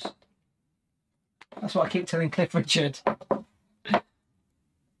shadows. That's what I keep telling Cliff Richard.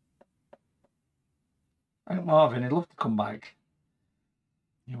 I think Marvin, he'd love to come back.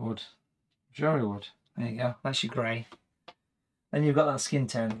 You would. Sure he would. There you go. That's your grey. Then you've got that skin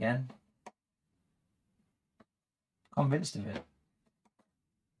tone again. Convinced of it.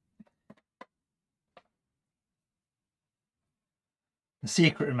 The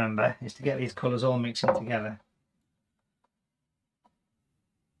secret, remember, is to get these colours all mixing together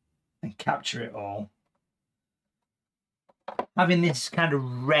and capture it all. Having this kind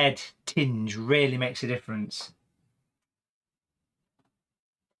of red tinge really makes a difference.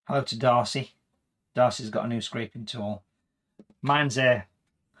 Hello to Darcy. Darcy's got a new scraping tool. Mine's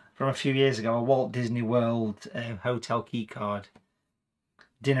from a few years ago, a Walt Disney World hotel key card.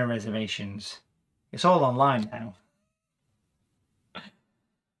 Dinner reservations. It's all online now.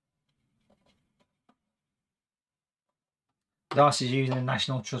 Darcy's using a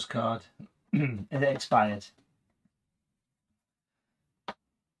National Trust card. It expired. I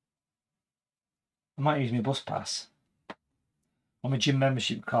might use my bus pass or my gym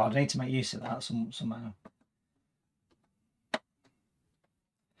membership card. I need to make use of that somehow.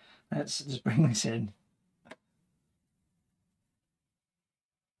 Let's just bring this in.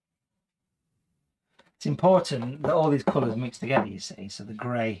 It's important that all these colours mix together, you see. So the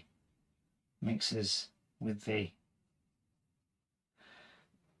grey mixes with the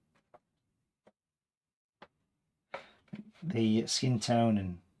skin tone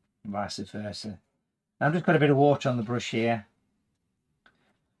and vice versa. I've just got a bit of water on the brush here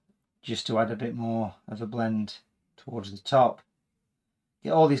just to add a bit more of a blend towards the top.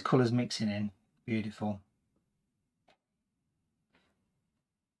 Get all these colours mixing in. Beautiful.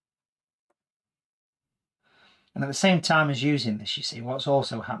 And at the same time as using this, you see, what's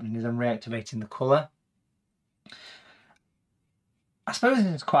also happening is I'm reactivating the colour. I suppose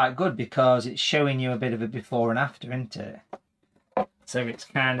it's quite good because it's showing you a bit of a before and after, isn't it? So it's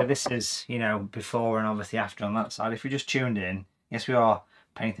kind of, this is, you know, before and obviously after on that side. If you're just tuned in, yes, we are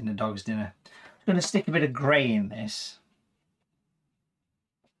painting the dog's dinner. I'm going to stick a bit of grey in this.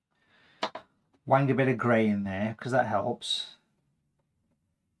 Wang a bit of grey in there because that helps.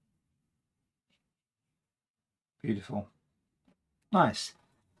 Beautiful. Nice.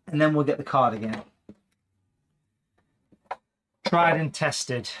 And then we'll get the card again. Tried and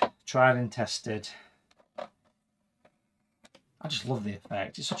tested. Tried and tested. I just love the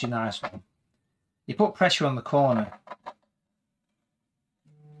effect. It's such a nice one. You put pressure on the corner.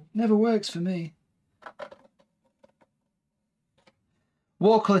 Never works for me.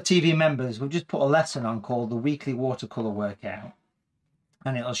 Watercolour TV members, we've just put a lesson on called the Weekly Watercolour Workout.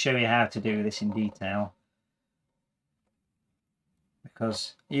 And it'll show you how to do this in detail.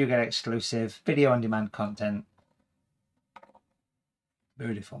 Because you get exclusive video on demand content.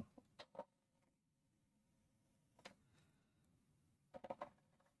 Beautiful.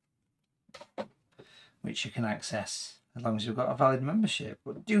 Which you can access as long as you've got a valid membership.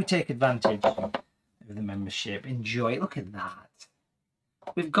 But do take advantage of the membership. Enjoy it. Look at that.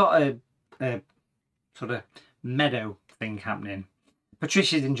 We've got a sort of meadow thing happening.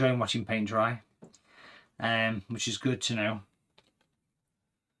 Patricia's enjoying watching paint dry, which is good to know.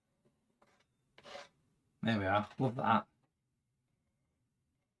 There we are. Love that.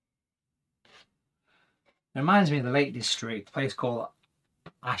 It reminds me of the Lake District, a place called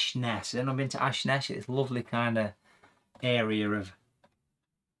Ashness. I've been to Ashness. It's a lovely kind of area of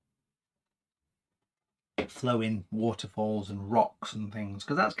flowing waterfalls and rocks and things,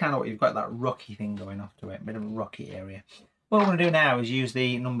 because that's kind of what you've got, that rocky thing going off to it, a bit of a rocky area. What I'm going to do now is use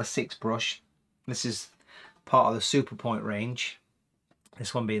the number 6 brush. This is part of the Super Point range.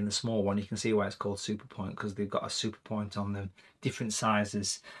 This one being the small one. You can see why it's called Super Point, because they've got a Super Point on them, different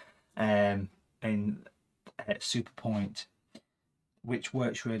sizes in Super Point, which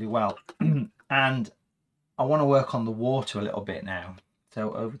works really well. And I want to work on the water a little bit now.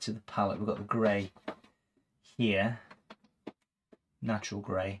 So over to the palette, we've got the grey here, natural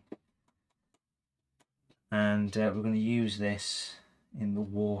grey. And we're going to use this in the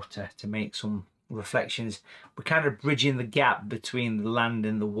water to make some reflections. We're kind of bridging the gap between the land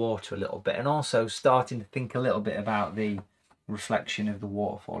and the water a little bit, and also starting to think a little bit about the reflection of the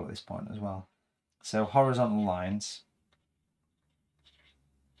waterfall at this point as well. So horizontal lines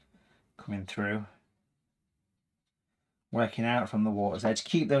coming through, working out from the water's edge.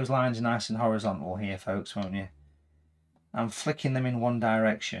 Keep those lines nice and horizontal here, folks, won't you? I'm flicking them in one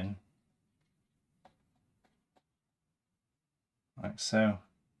direction, like so.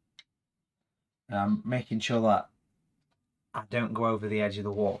 And I'm making sure that I don't go over the edge of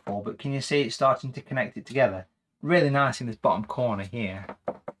the waterfall, but can you see it's starting to connect it together? Really nice in this bottom corner here.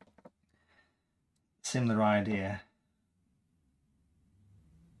 Similar idea.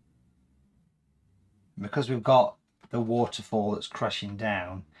 Because we've got the waterfall that's crashing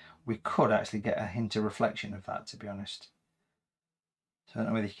down, we could actually get a hint of reflection of that, to be honest. So I don't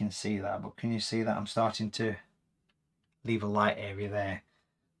know whether you can see that, but can you see that I'm starting to leave a light area there?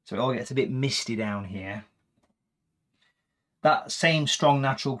 So it all gets a bit misty down here. That same strong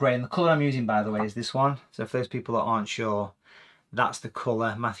natural grey, and the colour I'm using, by the way, is this one. So for those people that aren't sure, that's the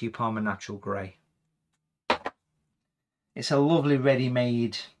colour, Matthew Palmer Natural Grey. It's a lovely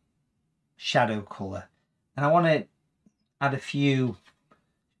ready-made shadow colour. And I want to add a few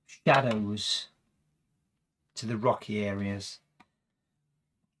shadows to the rocky areas.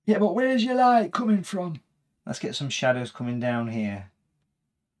 Yeah, but where's your light coming from? Let's get some shadows coming down here.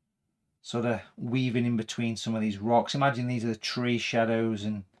 Sort of weaving in between some of these rocks. Imagine these are the tree shadows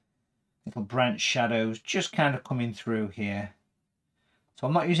and little branch shadows just kind of coming through here. So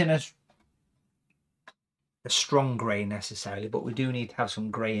I'm not using a strong grey necessarily, but we do need to have some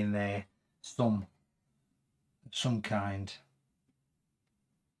grey in there, some kind.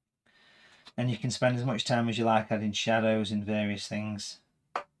 And you can spend as much time as you like adding shadows in various things,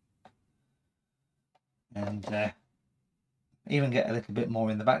 and even get a little bit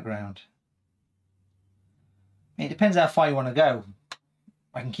more in the background. It depends how far you want to go.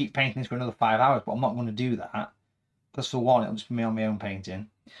 I can keep painting this for another 5 hours, but I'm not going to do that, because for one, it'll just be me on my own painting,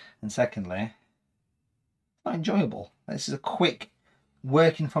 and secondly, it's not enjoyable. This is a quick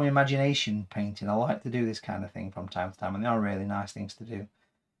working from imagination painting. I like to do this kind of thing from time to time, and they are really nice things to do,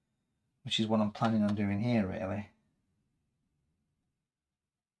 which is what I'm planning on doing here, really.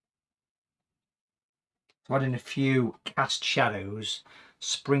 So adding a few cast shadows,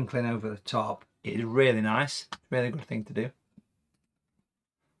 sprinkling over the top, it is really nice. Really good thing to do.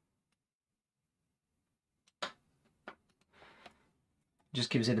 Just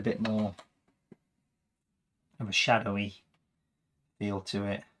gives it a bit more of a shadowy feel to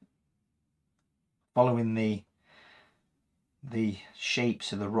it, following the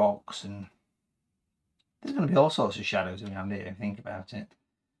shapes of the rocks, and there's going to be all sorts of shadows around here if you think about it.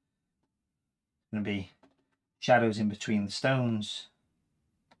 There's going to be shadows in between the stones,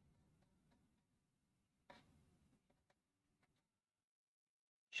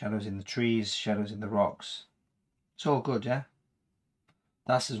 shadows in the trees, shadows in the rocks. It's all good, yeah?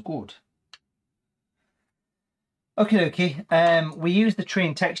 That's as good. Okay, we use the tree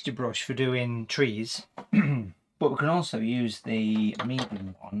and texture brush for doing trees, but we can also use the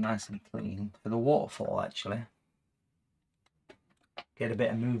medium one, nice and clean, for the waterfall actually. Get a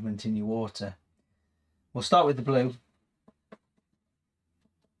bit of movement in your water. We'll start with the blue.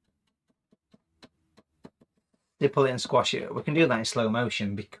 Dipple it and squash it. We can do that in slow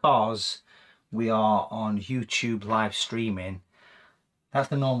motion because we are on YouTube live streaming. That's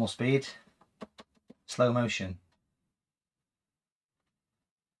the normal speed. Slow motion.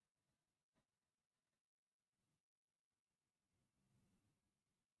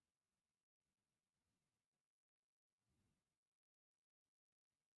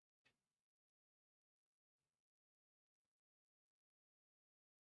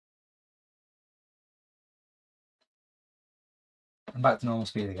 And back to normal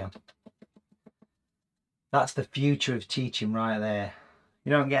speed again. That's the future of teaching right there.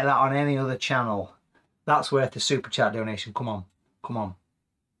 You don't get that on any other channel. That's worth a super chat donation. Come on, come on.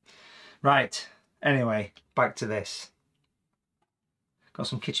 Right, anyway, back to this. Got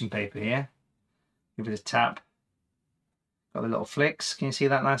some kitchen paper here. Give it a tap. Got the little flicks. Can you see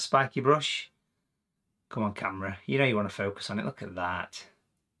that nice spiky brush? Come on, camera. You know you want to focus on it. Look at that.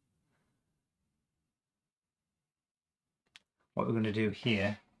 What we're going to do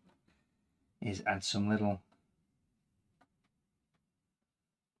here is add some little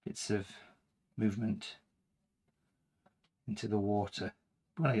bits of movement into the water.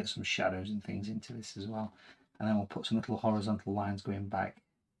 We're going to get some shadows and things into this as well. And then we'll put some little horizontal lines going back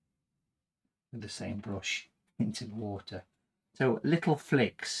with the same brush into the water. So little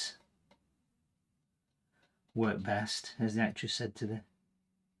flicks work best, as the actress said to the...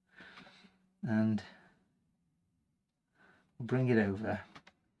 And we'll bring it over.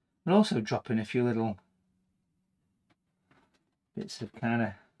 We'll also drop in a few little bits of kind of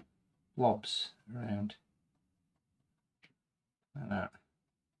blobs around like that,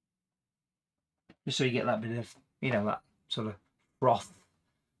 just so you get that bit of, you know, that sort of froth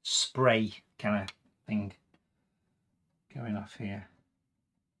spray kind of thing going off here.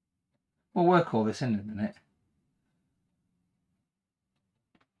 We'll work all this in a minute.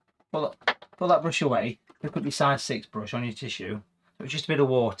 Pull that brush away. Pick up your size 6 brush on your tissue. So it's just a bit of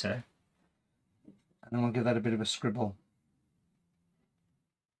water, and then we'll give that a bit of a scribble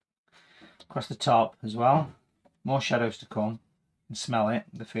across the top as well. More shadows to come. And smell it,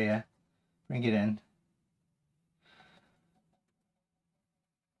 the fear. Bring it in.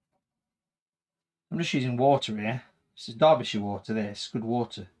 I'm just using water here. This is Derbyshire water, this. Good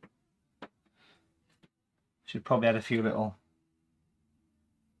water. Should probably add a few little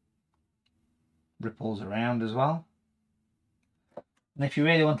ripples around as well. And if you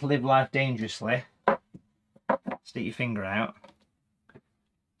really want to live life dangerously, stick your finger out.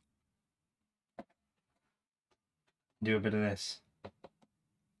 Do a bit of this.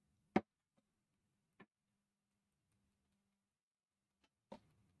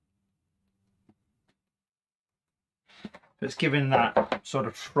 So it's giving that sort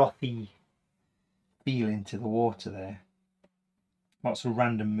of frothy feeling to the water there. Lots of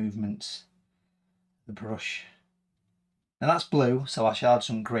random movements. The brush. And that's blue, so I shall add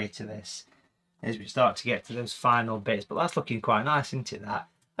some grey to this as we start to get to those final bits. But that's looking quite nice, isn't it, that?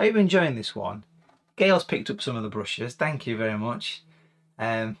 I hope you're enjoying this one. Gail's picked up some of the brushes. Thank you very much.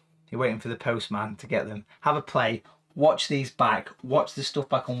 You're waiting for the postman to get them. Have a play. Watch these back. Watch the stuff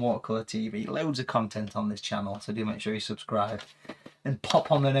back on Watercolour TV. Loads of content on this channel, so do make sure you subscribe. And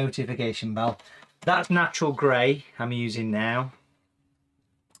pop on the notification bell. That's natural grey I'm using now.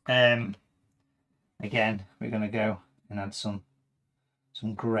 Again, we're going to go and add some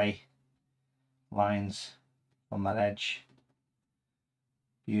grey lines on that edge.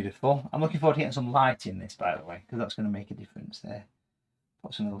 Beautiful. I'm looking forward to getting some light in this, by the way, because that's going to make a difference there.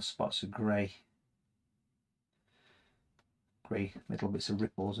 Put some little spots of grey, little bits of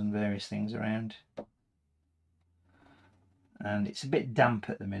ripples and various things around. And it's a bit damp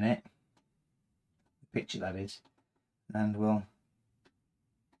at the minute, the picture that is, and we'll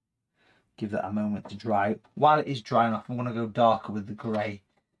give that a moment to dry. While it is drying off, I'm going to go darker with the grey.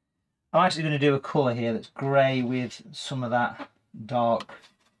 I'm actually going to do a colour here that's grey with some of that dark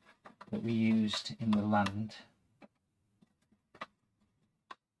that we used in the land.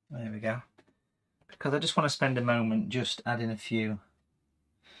 There we go. Because I just want to spend a moment just adding a few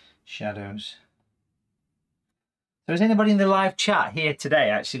shadows. So is anybody in the live chat here today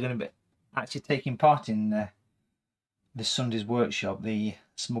actually going to be taking part in this Sunday's workshop, the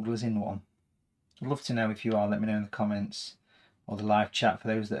Smugglers In one? I'd love to know if you are. Let me know in the comments or the live chat for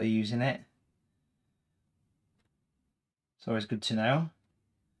those that are using it. It's always good to know.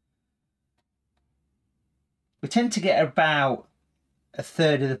 We tend to get about a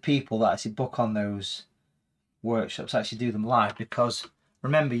third of the people that actually book on those workshops actually do them live, because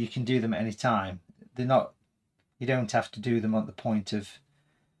remember, you can do them at any time. They're not, you don't have to do them at the point of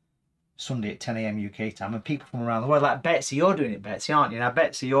Sunday at 10 AM UK time. And people from around the world, like Betsy, you're doing it, Betsy, aren't you? Now,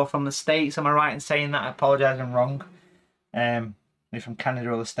 Betsy, you're from the States, am I right in saying that? I apologise if I'm wrong. You're from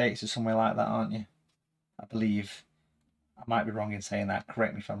Canada or the States or somewhere like that, aren't you? I believe. I might be wrong in saying that.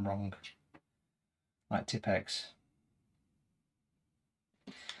 Correct me if I'm wrong. Like Tipex.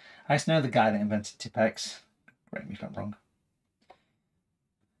 I used to know the guy that invented Tipex. Correct me if I'm wrong.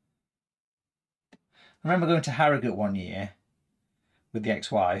 I remember going to Harrogate one year with the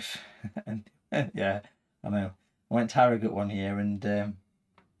ex-wife, and yeah, I know. I went to Harrogate one year, and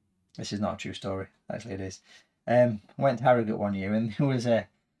this is not a true story. Actually, it is. I went to Harrogate one year, and there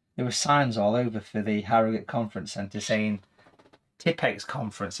were signs all over for the Harrogate Conference Centre saying Tipex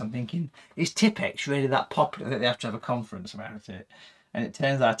conference. I'm thinking, is Tipex really that popular that they have to have a conference about it? And it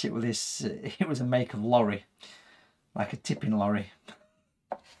turns out it was a make of lorry, like a tipping lorry.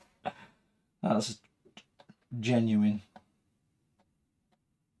 That's genuine.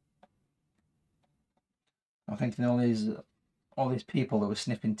 I'm thinking all these people that were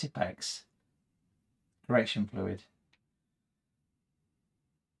sniffing Tipex correction fluid.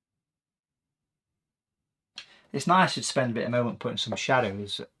 It's nice to spend a bit of moment putting some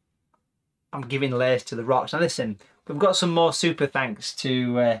shadows. I'm giving layers to the rocks. Now listen, we've got some more super thanks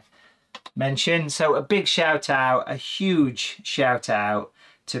to mention. So a big shout out, a huge shout out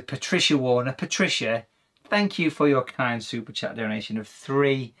to Patricia Warner. Patricia, thank you for your kind super chat donation of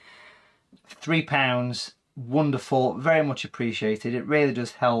 £3. Wonderful, very much appreciated. It really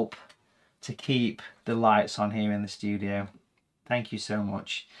does help to keep the lights on here in the studio. Thank you so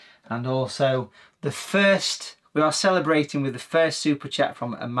much. And also we are celebrating with the first super chat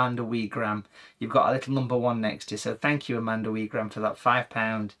from Amanda Weegram. You've got a little number 1 next to you, so thank you Amanda Weegram for that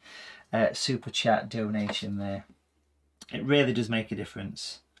 £5 super chat donation there. It really does make a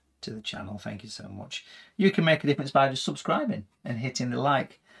difference to the channel. Thank you so much. You can make a difference by just subscribing and hitting the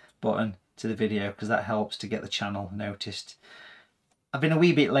like button to the video, because that helps to get the channel noticed. I've been a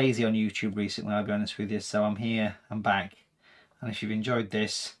wee bit lazy on YouTube recently, I'll be honest with you, so I'm here, I'm back, and if you've enjoyed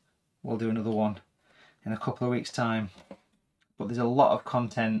this, we'll do another one in a couple of weeks' time. But there's a lot of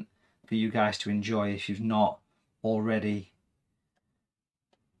content for you guys to enjoy if you've not already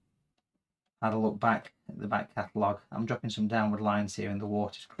had a look back at the back catalogue. I'm dropping some downward lines here in the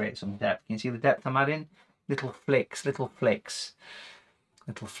water to create some depth. Can you see the depth I'm adding? Little flicks, little flicks,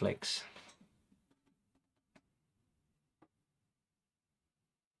 little flicks.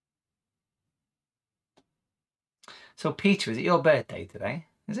 So Peter, is it your birthday today?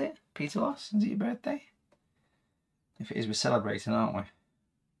 Is it? Peter Loss, is it your birthday? If it is, we're celebrating, aren't we?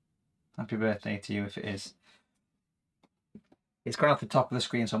 Happy birthday to you if it is. It's gone off the top of the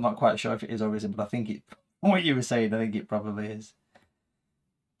screen, so I'm not quite sure if it is or isn't, but I think it, what you were saying, I think it probably is.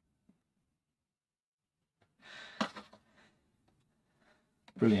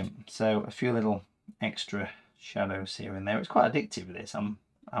 Brilliant. So a few little extra shadows here and there. It's quite addictive, this. I'm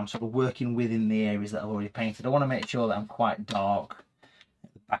sort of working within the areas that I've already painted. I want to make sure that I'm quite dark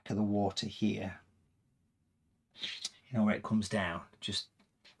at the back of the water here. You know, where it comes down, just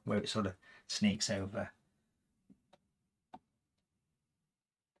where it sort of sneaks over.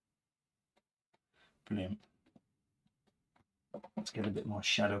 Brilliant. Let's get a bit more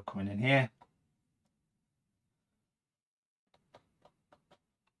shadow coming in here.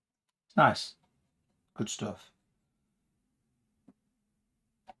 Nice. Good stuff.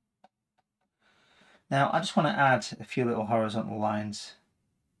 Now I just want to add a few little horizontal lines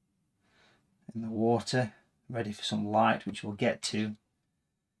in the water, ready for some light, which we'll get to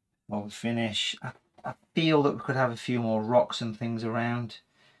while we finish. I feel that we could have a few more rocks and things around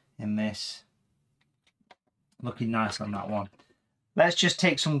in this. Looking nice on that one. Let's just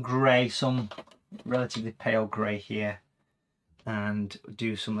take some grey, some relatively pale grey here, and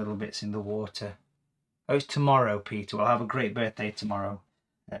do some little bits in the water. Oh, it's tomorrow, Peter. We'll have a great birthday tomorrow.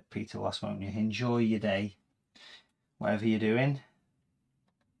 Peter Loss, won't you? Enjoy your day, whatever you're doing.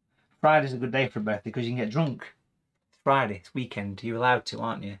 Friday's a good day for a birthday because you can get drunk. It's Friday, it's weekend. You're allowed to,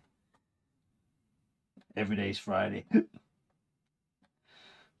 aren't you? Every day's Friday. Bring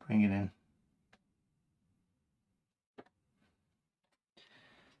it in.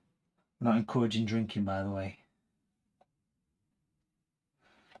 We're not encouraging drinking, by the way.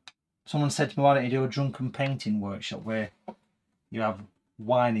 Someone said to me, why don't you do a drunken painting workshop where you have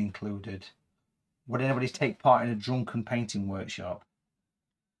wine included? Would anybody take part in a drunken painting workshop?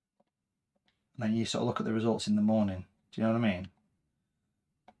 And then you sort of look at the results in the morning. Do you know what I mean?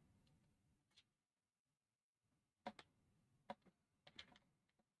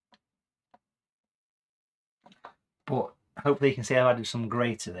 But hopefully you can see I've added some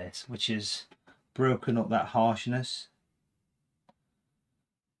grey to this, which has broken up that harshness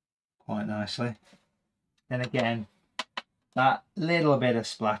quite nicely. Then again, that little bit of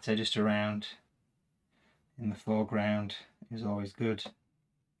splatter just around in the foreground is always good.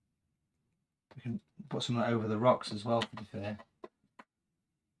 We can put some of that over the rocks as well, to be fair.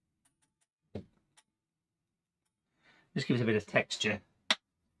 Just gives a bit of texture.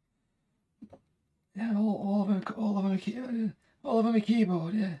 Yeah, all over my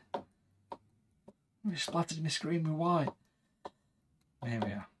keyboard, yeah. I splattered my screen with white. There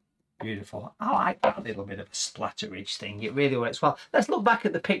we are. Beautiful. I like that little bit of a splatterage thing. It really works well. Let's look back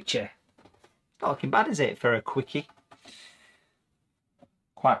at the picture. Not looking bad, is it, for a quickie?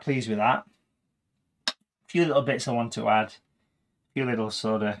 Quite pleased with that. A few little bits I want to add. A few little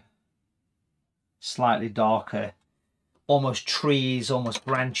sort of slightly darker, almost trees, almost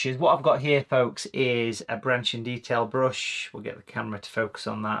branches. What I've got here, folks, is a branch and detail brush. We'll get the camera to focus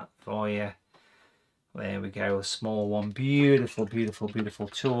on that for you. There we go, a small one. Beautiful, beautiful, beautiful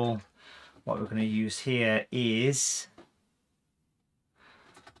tool. What we're going to use here is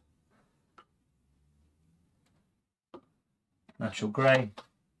natural grey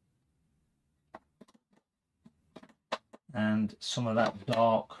and some of that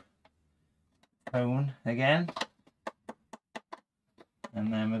dark tone again,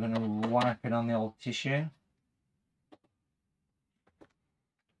 and then we're going to wipe it on the old tissue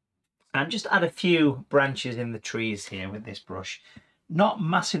and just add a few branches in the trees here with this brush. Not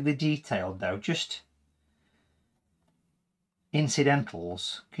massively detailed though, just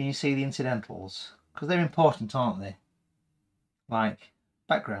incidentals. Can you see the incidentals? Because they're important, aren't they? Like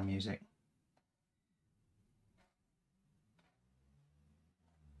background music.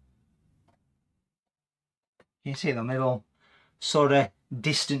 You see them little sort of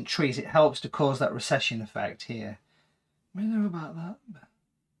distant trees. It helps to cause that recession effect here. I know about that.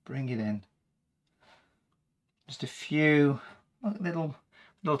 Bring it in. Just a few little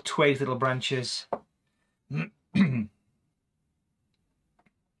twigs, little branches.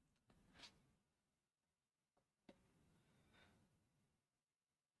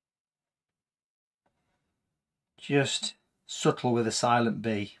 Just subtle with a silent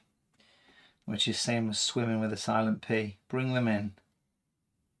B, which is same as swimming with a silent P. Bring them in.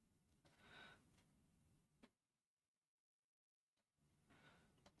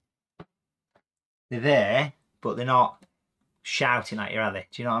 They're there, but they're not shouting at you, are they?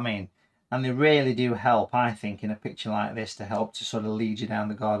 Do you know what I mean? And they really do help, I think, in a picture like this, to help to sort of lead you down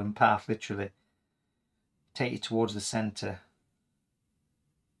the garden path, literally. Take you towards the centre.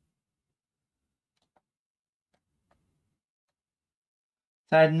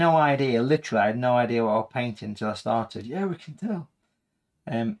 So I had no idea, literally, I had no idea what I was painting until I started. Yeah, we can tell.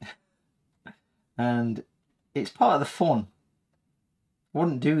 And it's part of the fun. I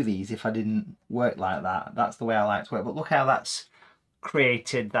wouldn't do these if I didn't work like that. That's the way I like to work. But look how that's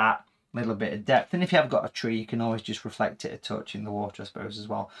created that little bit of depth. And if you have got a tree, you can always just reflect it a touch in the water, I suppose, as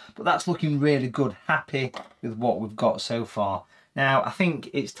well. But that's looking really good. Happy with what we've got so far. Now, I think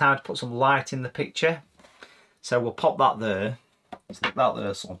it's time to put some light in the picture. So we'll pop that there. Stick that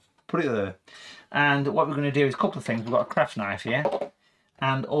there, so put it there. And what we're going to do is a couple of things. We've got a craft knife here.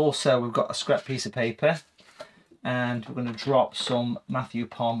 And also we've got a scrap piece of paper. And we're going to drop some Matthew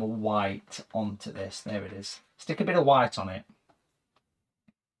Palmer white onto this. There it is. Stick a bit of white on it.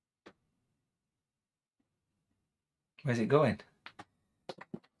 Where's it going?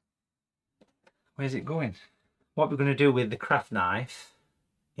 Where's it going? What we're going to do with the craft knife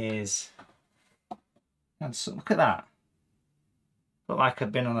is... And so, look at that. Look like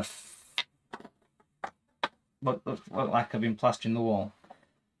I've been on a... Look like I've been plastering the wall.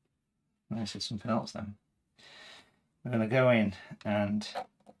 This is something else then. We're going to go in and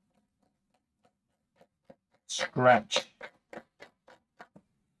scratch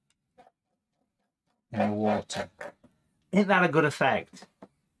in the water. Isn't that a good effect?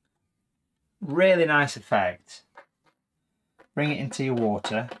 Really nice effect. Bring it into your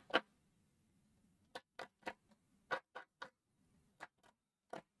water.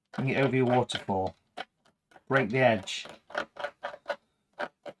 Bring it over your waterfall. Break the edge.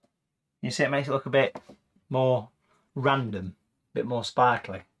 You see, it makes it look a bit more random, a bit more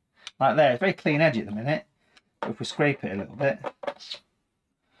sparkly. Like there, it's very clean edge at the minute. But if we scrape it a little bit,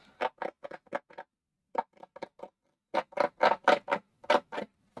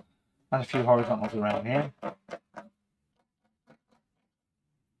 add a few horizontals around here.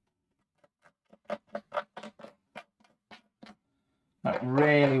 That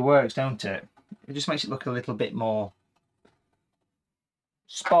really works, don't it? It just makes it look a little bit more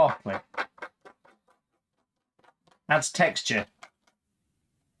sparkly. Adds texture.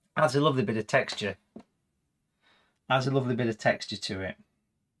 Adds a lovely bit of texture. Adds a lovely bit of texture to it.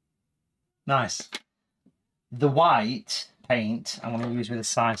 Nice. The white paint I'm going to use with a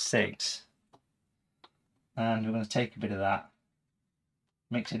size 6. And we're going to take a bit of that.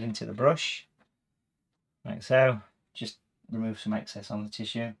 Mix it into the brush. Like so. Just remove some excess on the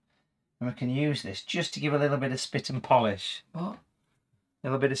tissue. And we can use this just to give a little bit of spit and polish. What? A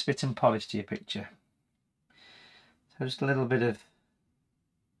little bit of spit and polish to your picture. So just a little bit of,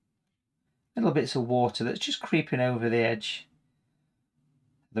 little bits of water that's just creeping over the edge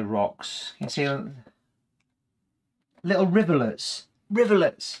of the rocks. You can see little rivulets.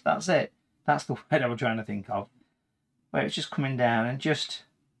 Rivulets, that's it. That's the word I was trying to think of. Where it's just coming down and just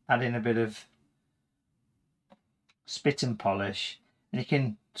adding a bit of spit and polish. And you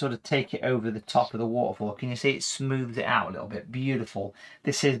can sort of take it over the top of the waterfall. Can you see it smooths it out a little bit? Beautiful.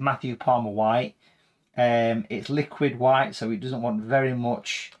 This is Matthew Palmer white. It's liquid white, so it doesn't want very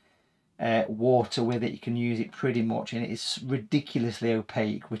much water with it. You can use it pretty much, and it's ridiculously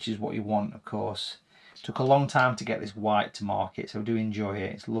opaque, which is what you want, of course. It took a long time to get this white to market, so I do enjoy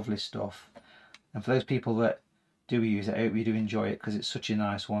it. It's lovely stuff. And for those people that do use it, I hope you do enjoy it, because it's such a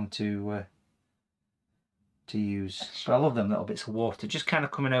nice one to use. But I love them little bits of water just kind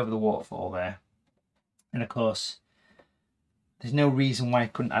of coming over the waterfall there. And of course, there's no reason why I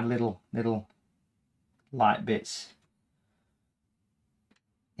couldn't add little light bits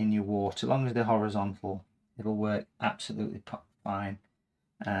in your water. As long as they're horizontal, it'll work absolutely fine.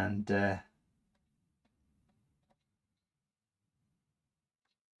 And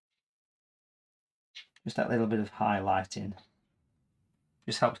just that little bit of highlighting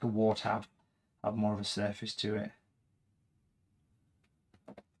just helps the water have more of a surface to it.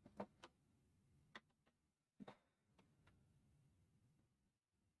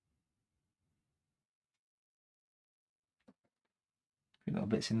 Little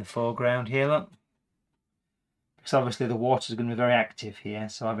bits in the foreground here, look, because obviously the water is going to be very active here,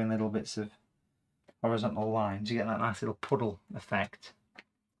 so having little bits of horizontal lines, you get that nice little puddle effect.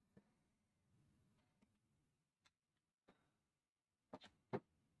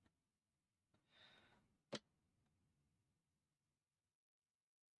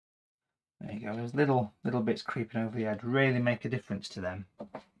 There you go. Those little bits creeping over the edge really make a difference to them.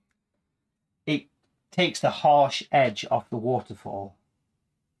 It takes the harsh edge off the waterfall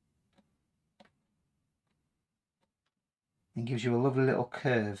and gives you a lovely little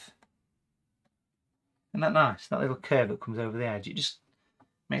curve. Isn't that nice? That little curve that comes over the edge. It just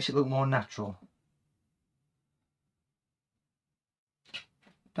makes it look more natural.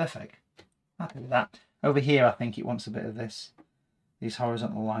 Perfect. Happy with that. Over here, I think it wants a bit of this. These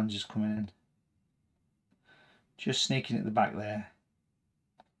horizontal lines just coming in. Just sneaking at the back there.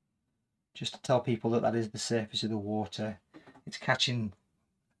 Just to tell people that that is the surface of the water. It's catching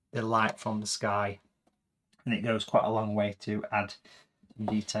the light from the sky. And it goes quite a long way to add some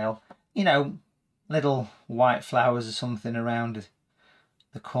detail. You know, little white flowers or something around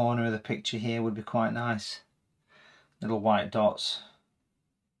the corner of the picture here would be quite nice. Little white dots.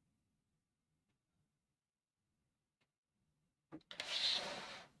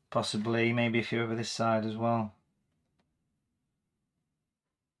 Possibly maybe a few over this side as well.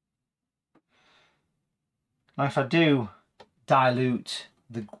 Now if I do dilute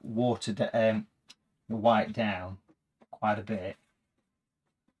the water, the white down quite a bit,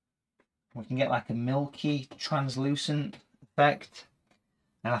 we can get like a milky translucent effect.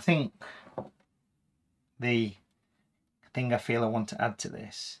 And I think the thing I feel I want to add to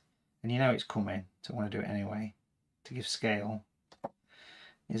this, and you know it's coming, so I want to do it anyway to give scale,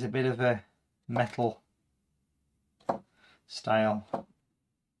 is a bit of a metal style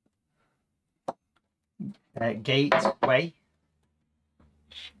gateway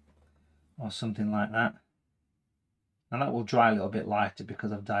or something like that. And that will dry a little bit lighter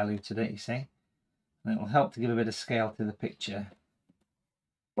because I've diluted it, you see. And it will help to give a bit of scale to the picture.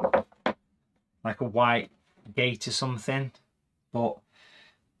 Like a white gate or something, but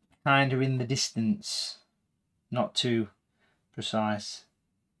kind of in the distance, not too precise.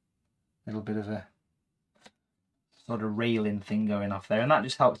 A little bit of a sort of railing thing going off there, and that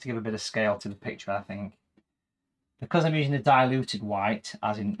just helps to give a bit of scale to the picture, I think. Because I'm using a diluted white,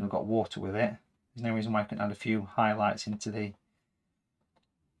 as in we've got water with it, there's no reason why I couldn't add a few highlights into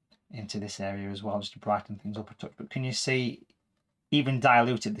this area as well, just to brighten things up a touch. But can you see, even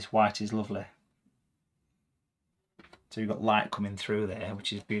diluted, this white is lovely. So you've got light coming through there,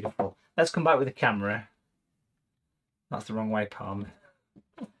 which is beautiful. Let's come back with the camera. That's the wrong way, palm.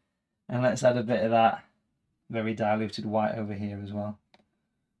 And let's add a bit of that very diluted white over here as well,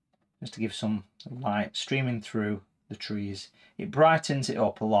 just to give some light streaming through the trees. It brightens it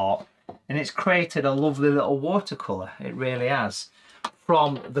up a lot, and it's created a lovely little watercolour. It really has.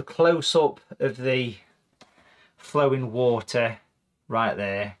 From the close-up of the flowing water right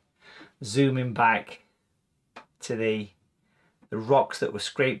there, zooming back to the rocks that were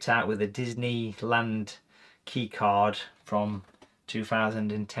scraped out with a Disneyland key card from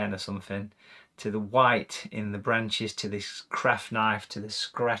 2010 or something, to the white in the branches, to this craft knife, to the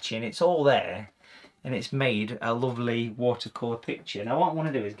scratching. It's all there, and it's made a lovely watercolour picture. Now what I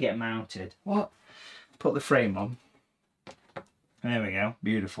want to do is get mounted. Put the frame on. There we go,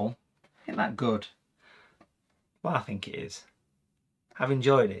 beautiful. Isn't that good? Well, I think it is. I've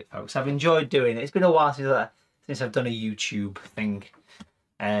enjoyed it, folks. I've enjoyed doing it. It's been a while since I've done a YouTube thing,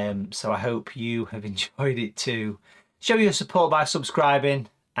 so I hope you have enjoyed it too. Show your support by subscribing,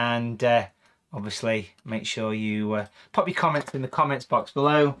 and obviously make sure you pop your comments in the comments box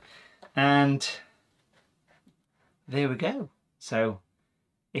below, and there we go. So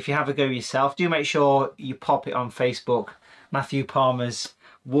if you have a go yourself, do make sure you pop it on Facebook. Matthew Palmer's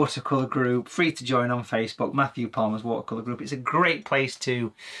Watercolour group, free to join on Facebook. Matthew Palmer's Watercolour group. It's a great place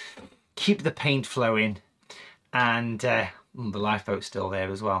to keep the paint flowing, and the lifeboat's still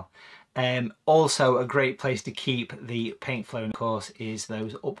there as well. Also a great place to keep the paint flowing, of course, is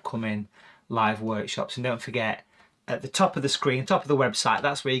those upcoming live workshops. And don't forget, at the top of the screen, top of the website,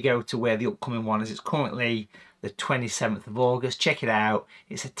 that's where you go to where the upcoming one is. It's currently the 27th of August. Check it out.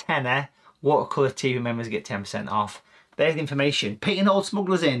 It's a tenner. Watercolour TV members get 10% off. There's the information. Painting Old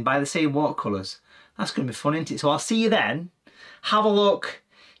Smugglers in by the same watercolours. That's going to be fun, isn't it? So I'll see you then. Have a look.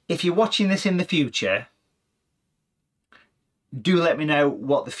 If you're watching this in the future, do let me know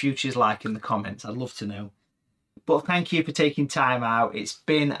what the future's like in the comments. I'd love to know. But thank you for taking time out. It's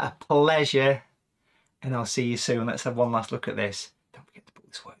been a pleasure, and I'll see you soon. Let's have one last look at this. Don't forget to book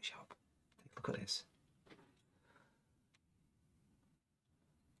this workshop. Take a look at this.